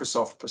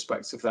Microsoft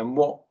perspective, then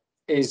what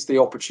is the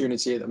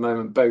opportunity at the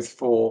moment, both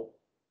for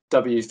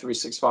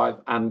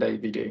W365 and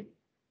AVD?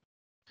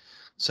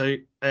 So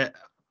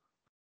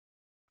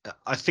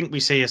I think we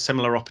see a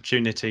similar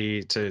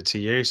opportunity to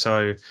you.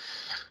 So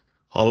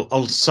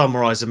I'll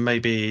summarize and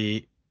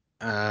maybe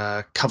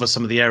cover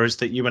some of the areas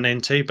that you went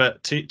into.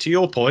 But to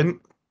your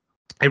point,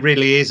 it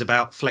really is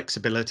about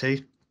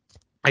flexibility,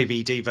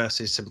 AVD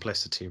versus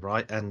simplicity,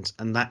 right? And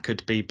that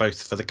could be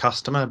both for the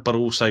customer, but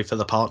also for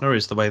the partner,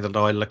 is the way that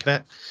I look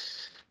at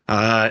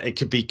it. It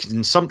could be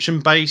consumption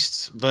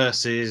based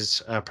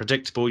versus a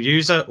predictable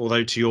user,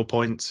 although to your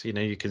point,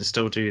 you can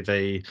still do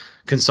the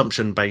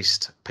consumption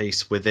based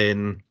piece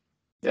within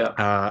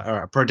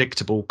a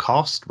predictable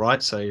cost,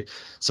 right? So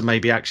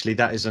maybe actually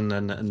that is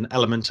an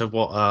element of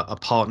what a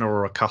partner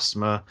or a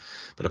customer,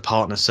 but a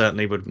partner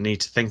certainly would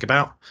need to think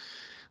about.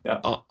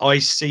 I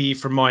see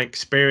from my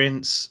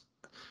experience,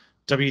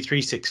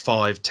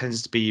 W365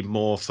 tends to be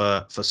more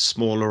for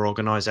smaller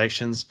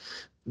organizations.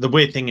 the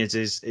weird thing is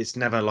it's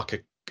never like a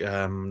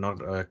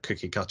not a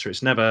cookie cutter.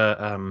 It's never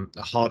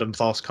a hard and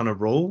fast kind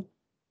of rule.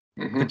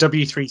 For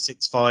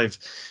W365,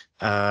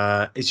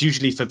 it's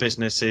usually for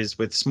businesses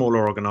with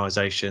smaller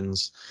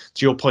organizations,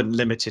 to your point,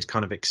 limited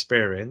kind of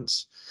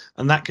experience.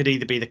 And that could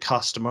either be the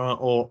customer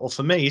or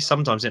for me,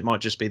 sometimes it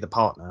might just be the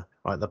partner,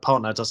 right? The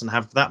partner doesn't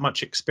have that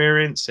much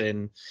experience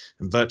in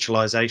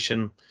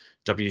virtualization.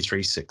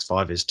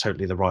 W365 is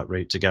totally the right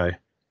route to go.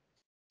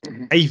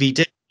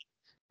 AVD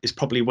is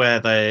probably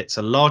where it's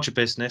a larger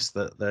business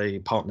that the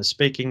partner's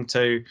speaking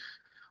to,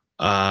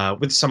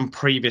 with some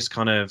previous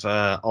kind of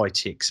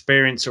IT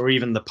experience, or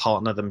even the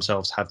partner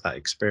themselves have that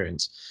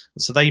experience.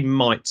 And so they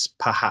might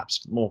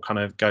perhaps more kind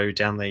of go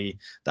down the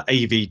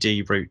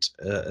AVD route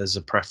as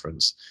a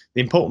preference.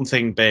 The important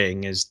thing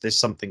being is there's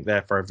something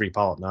there for every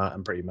partner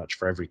and pretty much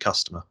for every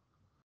customer.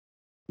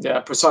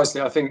 Yeah,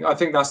 precisely. I think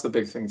that's the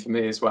big thing for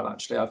me as well,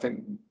 actually. I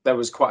think there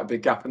was quite a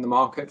big gap in the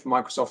market for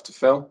Microsoft to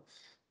fill.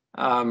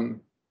 And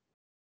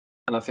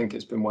I think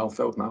it's been well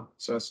filled now.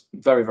 So it's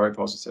very, very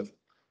positive.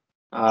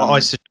 I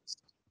suggest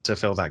to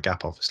fill that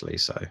gap, obviously.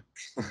 So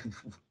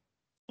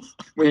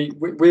we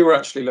were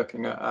actually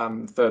looking at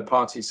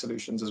third-party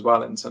solutions as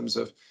well in terms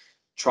of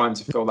trying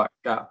to fill that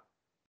gap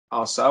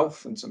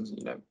ourselves, in terms of,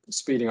 you know,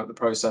 speeding up the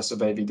process of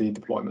AVD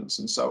deployments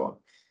and so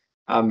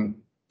on.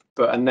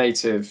 But a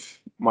native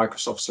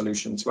Microsoft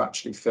solution to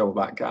actually fill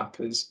that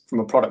gap is, from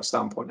a product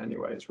standpoint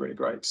anyway, is really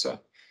great. So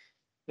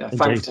yeah, indeed.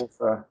 Thankful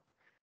for.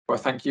 Do I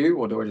thank you,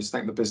 or do I just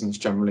thank the business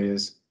generally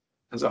as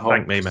a whole?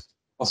 Thank me, man.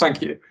 Well,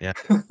 thank you. Yeah.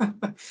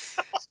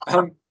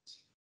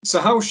 So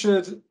how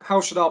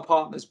should our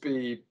partners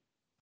be,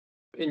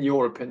 in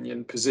your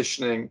opinion,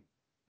 positioning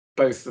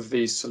both of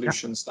these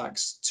solution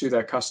stacks to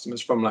their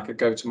customers from like a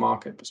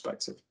go-to-market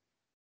perspective?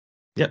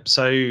 Yep.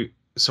 So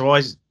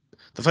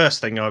the first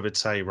thing I would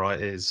say,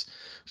 right, is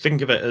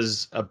think of it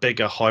as a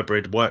bigger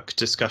hybrid work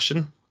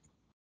discussion.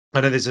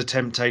 I know there's a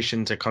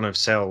temptation to kind of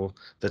sell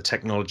the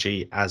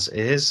technology as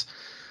is,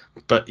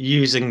 but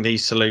using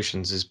these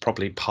solutions is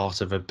probably part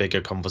of a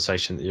bigger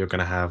conversation that you're going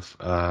to have,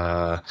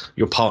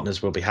 your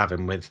partners will be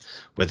having with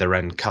their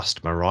end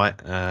customer, right?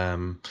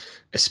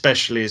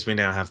 Especially as we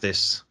now have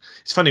this.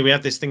 It's funny, we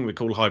have this thing we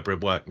call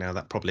hybrid work now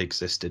that probably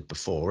existed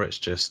before. It's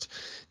just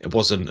it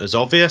wasn't as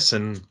obvious,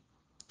 and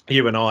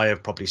you and I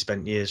have probably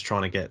spent years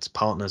trying to get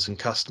partners and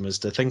customers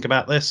to think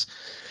about this.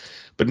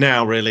 But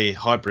now, really,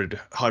 hybrid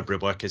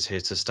work is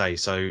here to stay.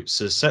 So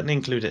certainly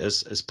include it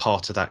as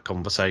part of that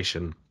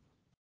conversation.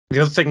 The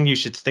other thing you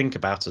should think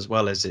about as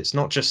well is it's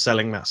not just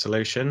selling that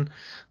solution.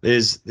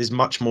 There's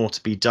much more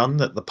to be done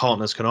that the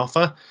partners can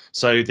offer.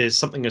 So there's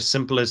something as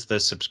simple as the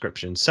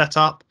subscription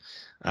setup.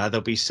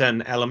 There'll be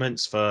certain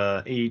elements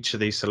for each of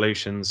these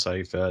solutions.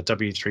 So for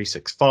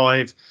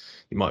W365,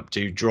 you might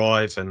do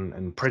Drive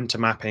and printer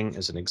mapping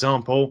as an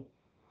example.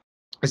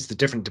 It's the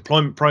different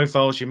deployment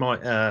profiles you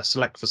might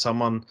select for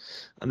someone.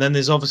 And then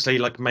there's obviously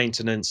like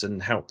maintenance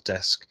and help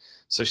desk.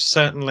 So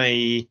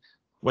certainly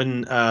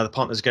when the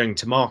partner's going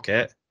to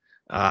market,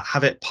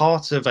 have it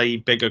part of a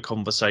bigger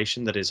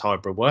conversation that is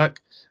hybrid work.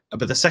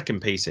 But the second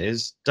piece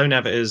is, don't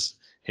have it as,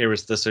 here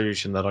is the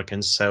solution that I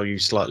can sell you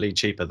slightly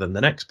cheaper than the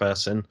next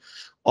person.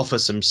 Offer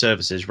some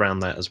services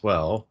around that as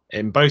well,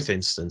 in both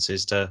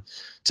instances, to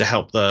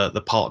help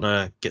the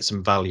partner get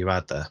some value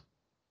add there.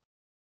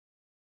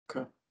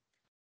 Okay.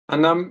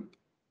 And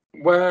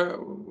where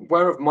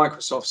have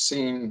Microsoft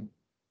seen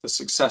the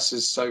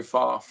successes so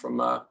far from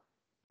a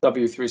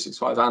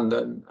W365 and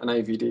an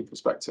AVD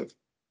perspective?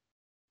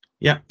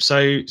 Yeah,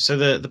 so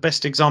the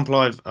best example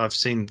I've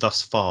seen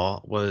thus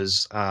far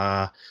was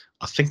I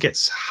think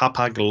it's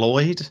Hapag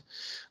Lloyd,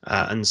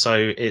 and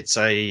so it's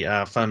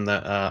a firm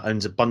that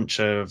owns a bunch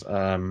of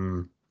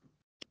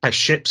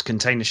ships,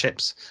 container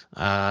ships,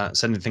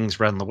 sending things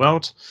around the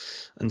world.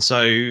 And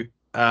so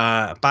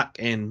back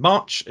in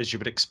March, as you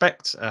would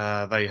expect,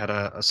 they had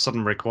a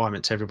sudden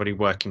requirement to everybody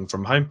working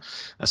from home.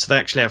 So they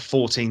actually have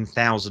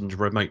 14,000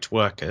 remote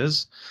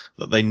workers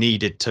that they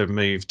needed to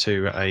move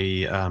to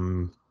a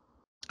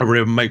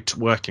remote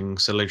working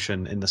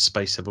solution in the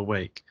space of a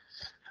week.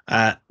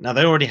 Now,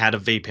 they already had a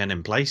VPN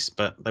in place,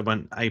 but they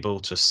weren't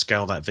able to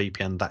scale that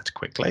VPN that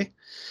quickly.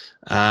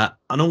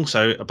 And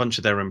also, a bunch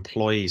of their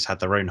employees had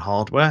their own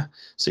hardware.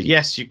 So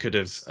yes, you could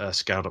have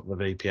scaled up the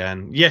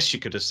VPN. Yes, you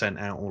could have sent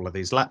out all of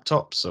these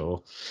laptops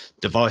or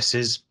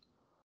devices,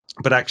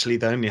 but actually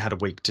they only had a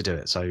week to do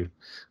it. So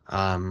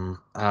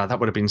that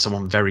would have been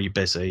someone very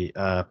busy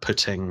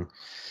putting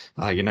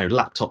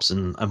laptops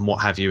and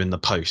what have you in the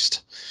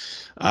post.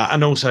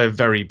 And also a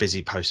very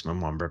busy postman,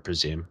 one would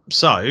presume.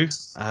 So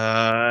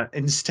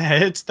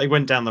instead, they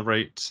went down the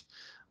route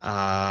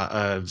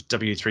of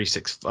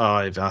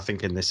W365, I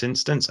think in this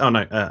instance. Oh,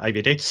 no,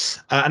 AVD.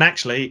 And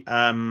actually,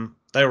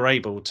 they were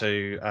able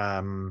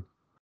to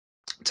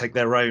take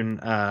their own,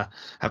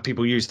 have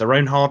people use their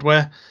own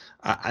hardware.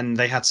 and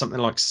they had something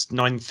like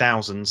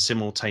 9,000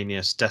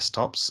 simultaneous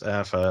desktops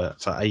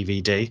for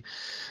AVD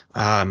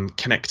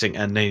connecting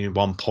at any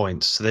one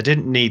point. So they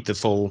didn't need the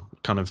full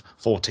kind of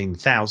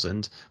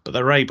 14,000, but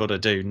they were able to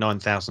do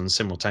 9,000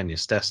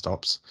 simultaneous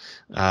desktops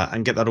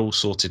and get that all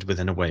sorted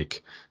within a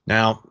week.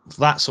 Now,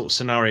 that sort of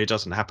scenario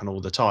doesn't happen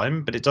all the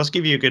time, but it does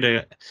give you a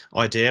good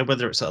idea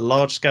whether it's at a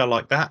large scale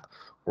like that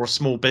or a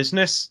small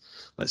business.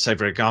 Let's say,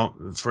 for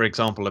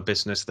example, a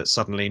business that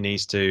suddenly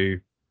needs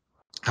to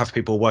have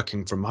people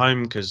working from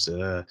home because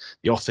the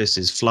office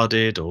is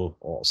flooded or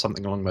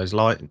something along those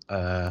lines.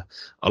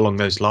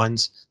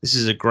 This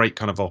is a great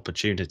kind of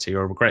opportunity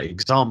or a great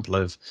example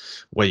of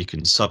where you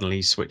can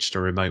suddenly switch to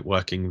remote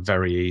working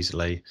very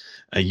easily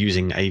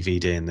using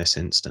AVD in this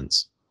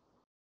instance.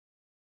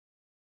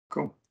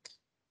 Cool.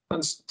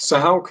 And so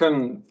how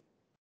can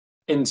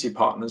Inti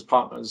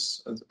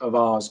partners of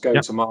ours, go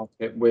to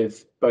market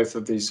with both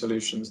of these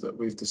solutions that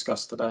we've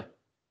discussed today?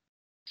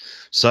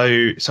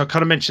 So I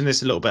kind of mentioned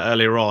this a little bit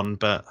earlier on,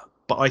 but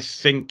I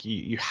think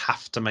you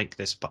have to make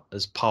this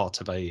as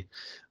part of a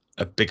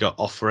bigger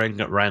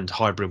offering around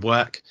hybrid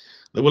work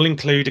that will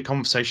include a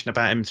conversation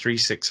about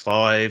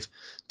M365,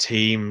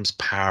 Teams,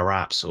 Power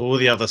Apps, all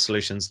the other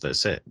solutions that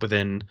sit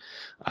within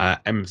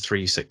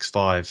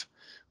M365.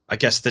 I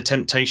guess the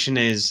temptation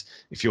is,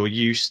 if you're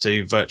used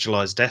to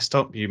virtualized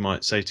desktop, you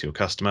might say to your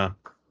customer,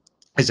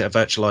 is it a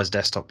virtualized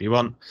desktop you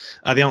want?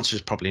 The answer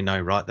is probably no,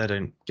 right? They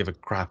don't give a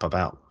crap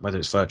about whether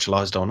it's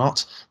virtualized or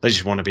not. They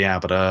just want to be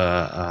able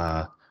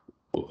to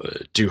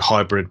do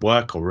hybrid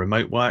work or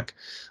remote work.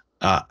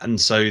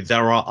 And so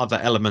there are other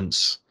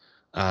elements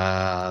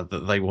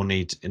that they will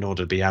need in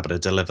order to be able to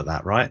deliver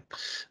that, right?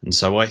 And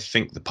so I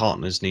think the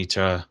partners need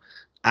to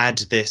add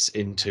this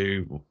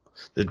into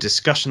the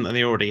discussion that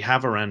they already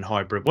have around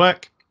hybrid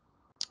work.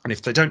 And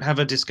if they don't have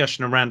a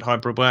discussion around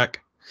hybrid work,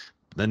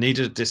 they need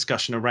a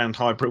discussion around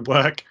hybrid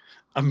work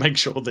and make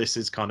sure this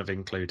is kind of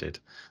included.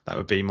 That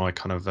would be my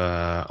kind of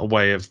a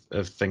way of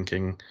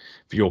thinking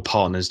for your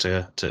partners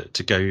to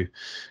go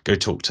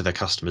talk to their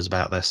customers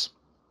about this.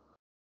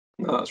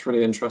 No, that's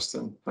really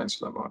interesting. Thanks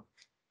for that, Mark.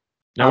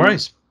 No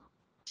worries.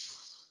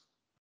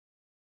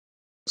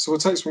 So we'll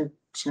take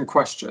some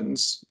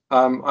questions.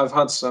 I've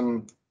had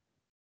some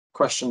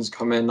questions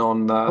come in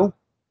on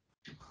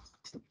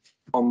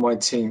my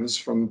Teams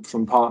from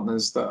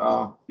partners that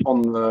are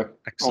on the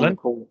call at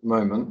the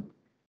moment.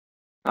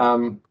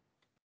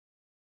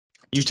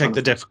 You take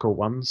the difficult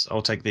ones.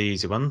 I'll take the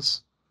easy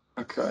ones.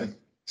 Okay.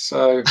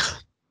 So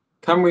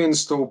can we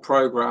install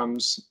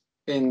programs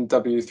in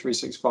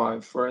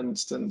W365, for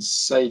instance,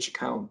 Sage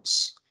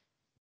accounts,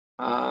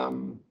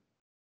 graphics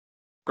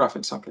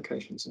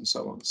applications, and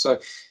so on? So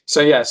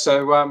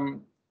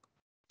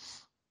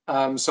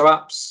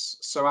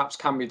apps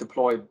can be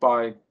deployed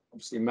by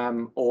obviously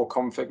MEM or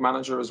config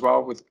manager as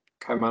well, with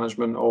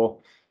co-management or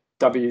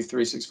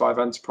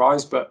W365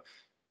 enterprise. But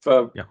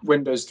for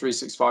Windows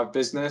 365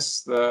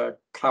 business, the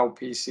cloud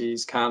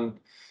PCs can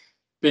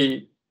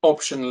be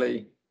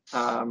optionally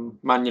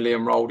manually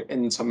enrolled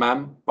into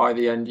MEM by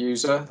the end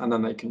user, and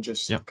then they can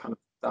just kind of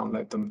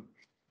download them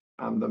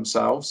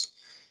themselves.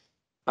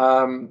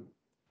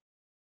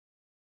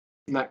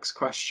 Next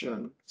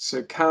question.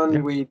 So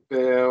can we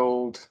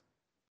build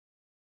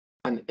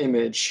an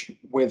image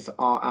with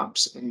our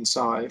apps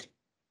inside?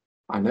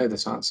 I know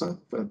this answer,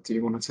 but do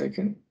you want to take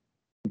it?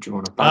 Do you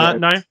want to bat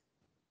it?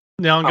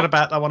 No, I'm going to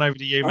bat that one over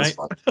to you, mate.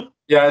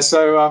 Yeah.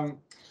 So,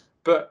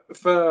 but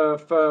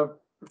for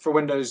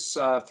Windows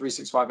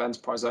 365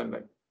 Enterprise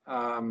only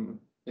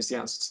is the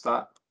answer to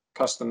that.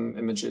 Custom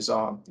images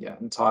are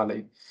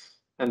entirely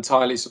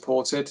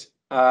supported.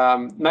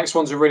 Next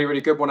one's a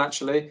really good one,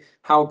 actually.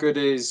 How good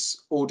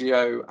is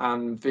audio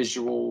and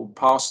visual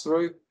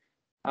pass-through?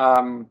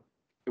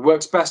 It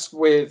works best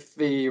with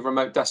the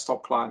remote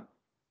desktop client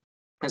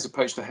as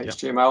opposed to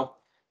HTML.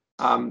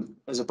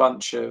 There's a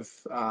bunch of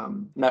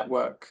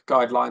network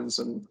guidelines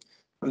and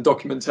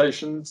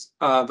documentations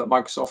that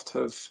Microsoft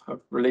have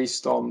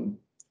released on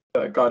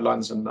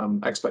guidelines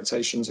and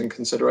expectations and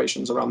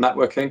considerations around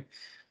networking.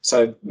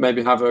 So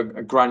maybe have a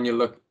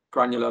granular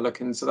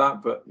look into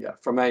that. But yeah,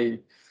 from a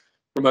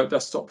remote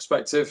desktop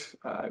perspective,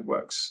 it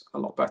works a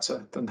lot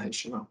better than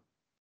HTML.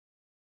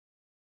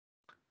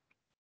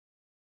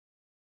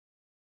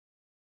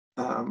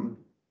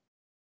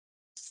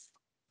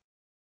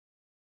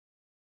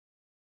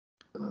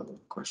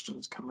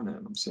 Questions coming in.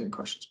 I'm seeing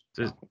questions.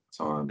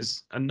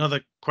 There's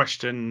another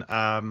question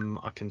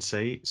I can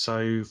see.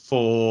 So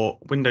for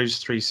Windows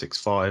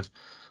 365,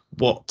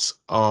 what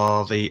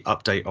are the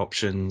update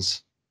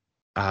options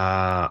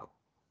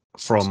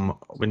from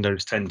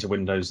Windows 10 to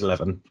Windows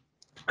 11?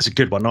 It's a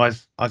good one.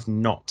 I've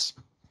not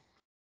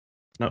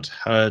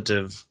heard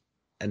of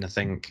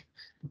anything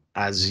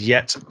as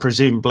yet.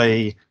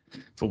 Presumably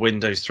for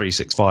Windows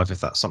 365,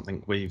 if that's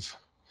something we've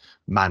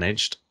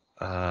managed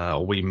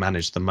or we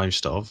manage the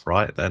most of,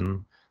 right,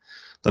 then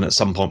at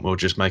some point we'll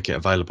just make it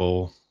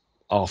available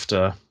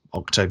after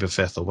October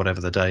 5th or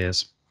whatever the day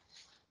is.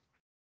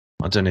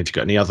 I don't know if you've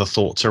got any other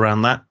thoughts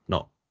around that,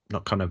 not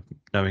kind of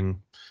knowing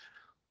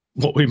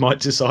what we might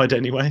decide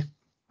anyway.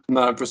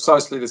 No,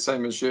 precisely the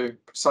same as you.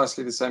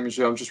 Precisely the same as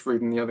you. I'm just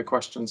reading the other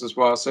questions as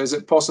well. So is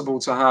it possible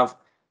to have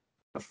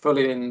a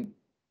fully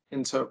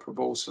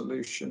interpretable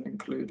solution,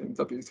 including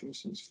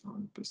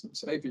W365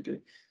 Business AVD?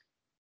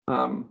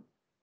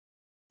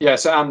 Yeah,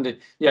 so Andy,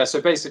 yeah,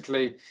 so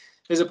basically,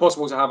 is it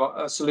possible to have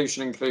a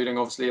solution including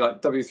obviously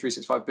like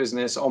W365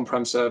 Business,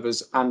 on-prem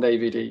servers, and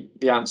AVD?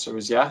 The answer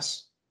is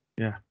yes.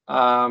 Yeah.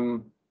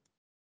 Um,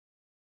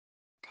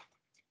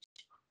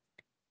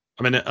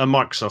 I mean, at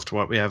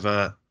Microsoft, we have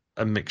a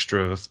mixture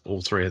of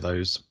all three of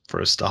those for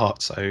a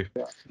start. So,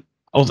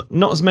 yeah.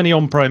 Not as many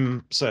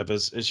on-prem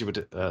servers as you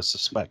would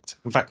suspect.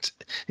 In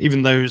fact,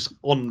 even those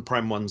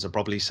on-prem ones are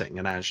probably sitting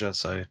in Azure.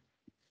 So,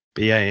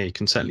 BA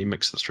can certainly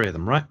mix the three of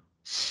them, right?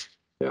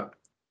 Yeah.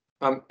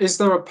 Is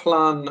there a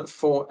plan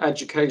for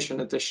education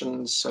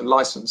editions, so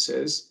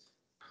licenses?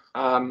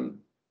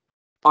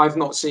 I've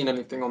not seen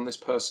anything on this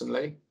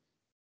personally.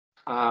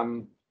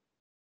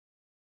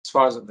 As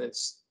far as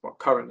it's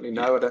currently,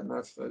 no. I don't know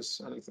if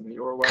there's anything that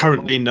you're aware of.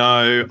 Currently,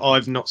 no.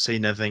 I've not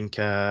seen anything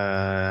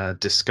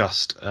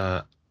discussed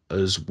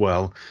as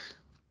well.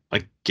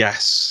 I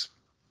guess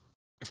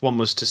if one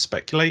was to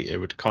speculate, it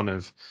would kind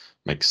of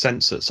make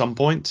sense at some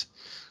point.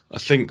 I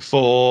think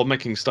for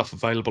making stuff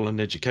available in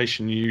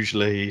education,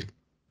 usually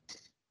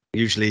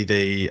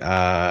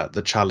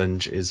the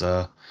challenge is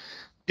a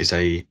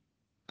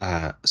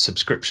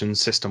subscription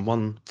system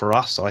one for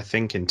us, I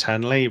think,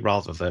 internally,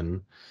 rather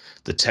than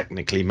the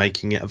technically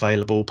making it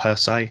available per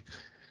se.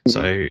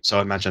 So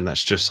I imagine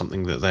that's just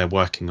something that they're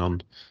working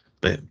on.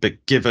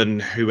 But given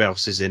who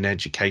else is in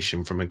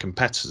education from a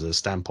competitor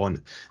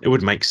standpoint, it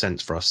would make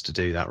sense for us to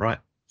do that, right?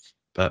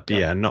 But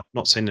yeah,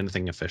 not seeing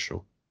anything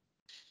official.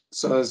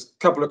 So there's a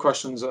couple of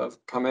questions that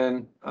have come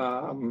in.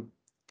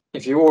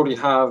 If you already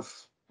have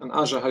an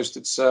Azure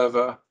hosted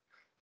server,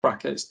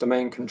 brackets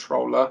domain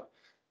controller,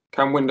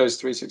 can Windows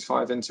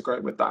 365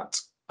 integrate with that?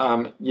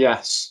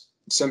 Yes.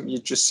 You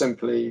just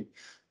simply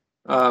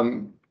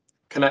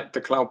connect the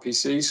cloud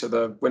PC, so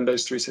the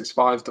Windows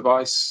 365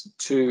 device,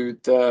 to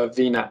the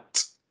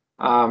VNet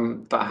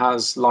that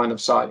has line of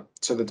sight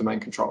to the domain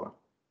controller,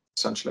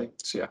 essentially.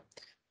 So yeah.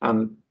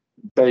 And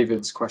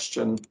David's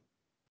question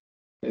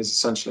is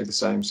essentially the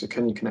same. So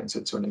can you connect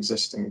it to an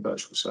existing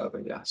virtual server?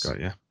 Yes. Got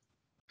you.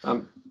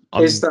 I'm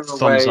is there a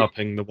thumbs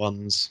upping the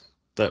ones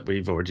that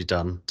we've already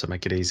done to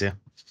make it easier?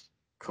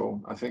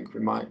 Cool. I think we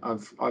might.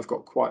 I've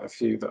got quite a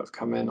few that have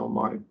come in on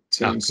my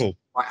team. Cool.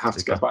 Might have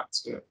to get back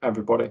to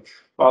everybody.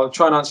 But I'll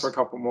try and answer a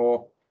couple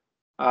more.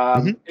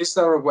 Is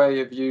there a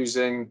way of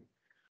using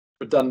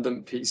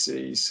redundant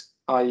PCs,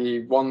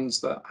 i.e. ones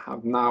that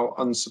have now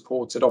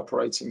unsupported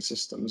operating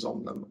systems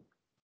on them,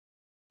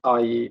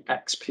 i.e.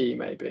 XP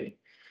maybe?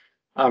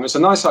 It's a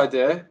nice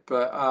idea,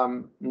 but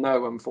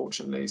no,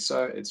 unfortunately.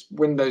 So it's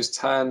Windows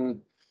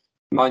 10,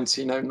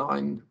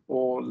 1909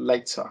 or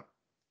later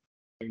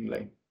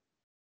only.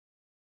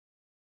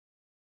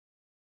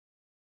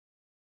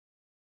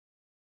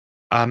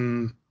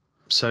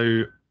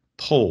 So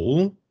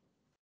Paul,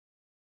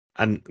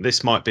 and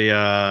this might be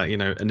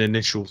an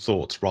initial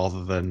thought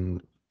rather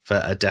than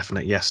for a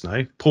definite yes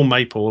no. Paul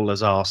Maple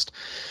has asked,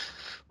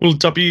 will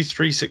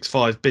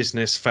W365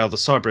 Business fail the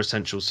Cyber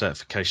Essentials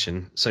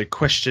certification? So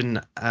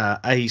question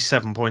A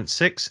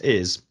 7.6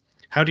 is,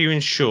 how do you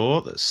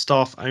ensure that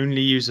staff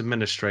only use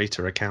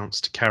administrator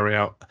accounts to carry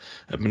out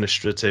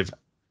administrative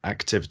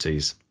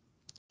activities,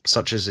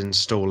 such as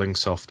installing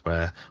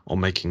software or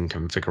making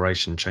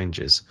configuration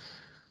changes?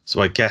 So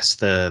I guess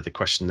the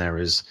question there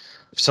is,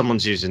 if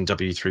someone's using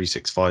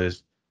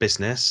W365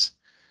 Business,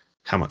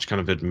 how much kind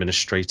of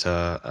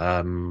administrator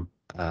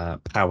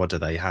power do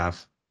they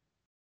have?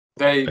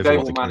 They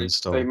will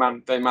manage. They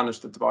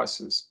manage the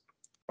devices,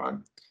 right?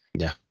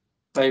 Yeah.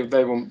 They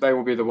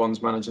will be the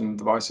ones managing the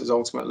devices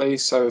ultimately.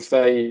 So if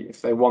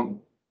they want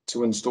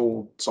to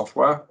install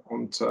software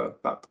onto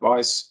that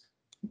device,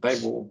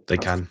 they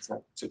can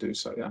to do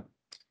so. Yeah.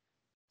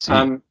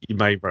 So you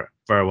may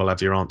very well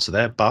have your answer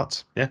there,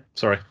 but yeah,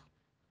 sorry.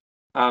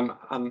 And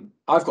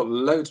I've got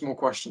loads more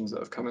questions that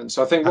have come in.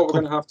 So I think what we're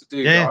going to have to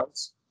do,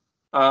 guys,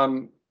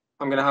 I'm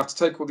going to have to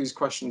take all these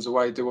questions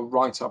away, do a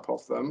write-up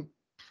of them,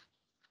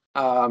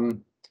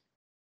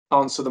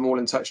 answer them all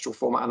in textual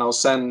format, and I'll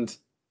send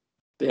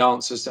the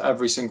answers to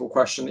every single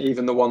question,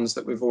 even the ones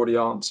that we've already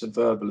answered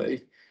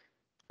verbally,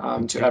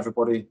 to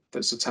everybody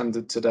that's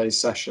attended today's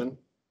session.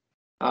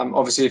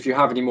 Obviously, if you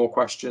have any more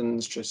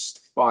questions,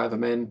 just fire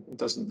them in. It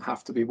doesn't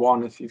have to be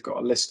one. If you've got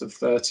a list of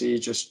 30,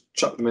 just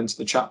chuck them into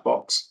the chat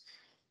box,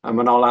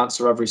 and I'll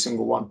answer every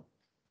single one,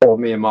 or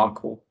me and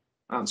Mark will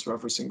answer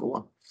every single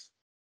one.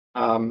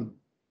 And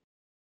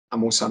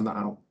we'll send that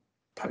out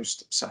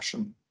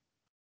post-session.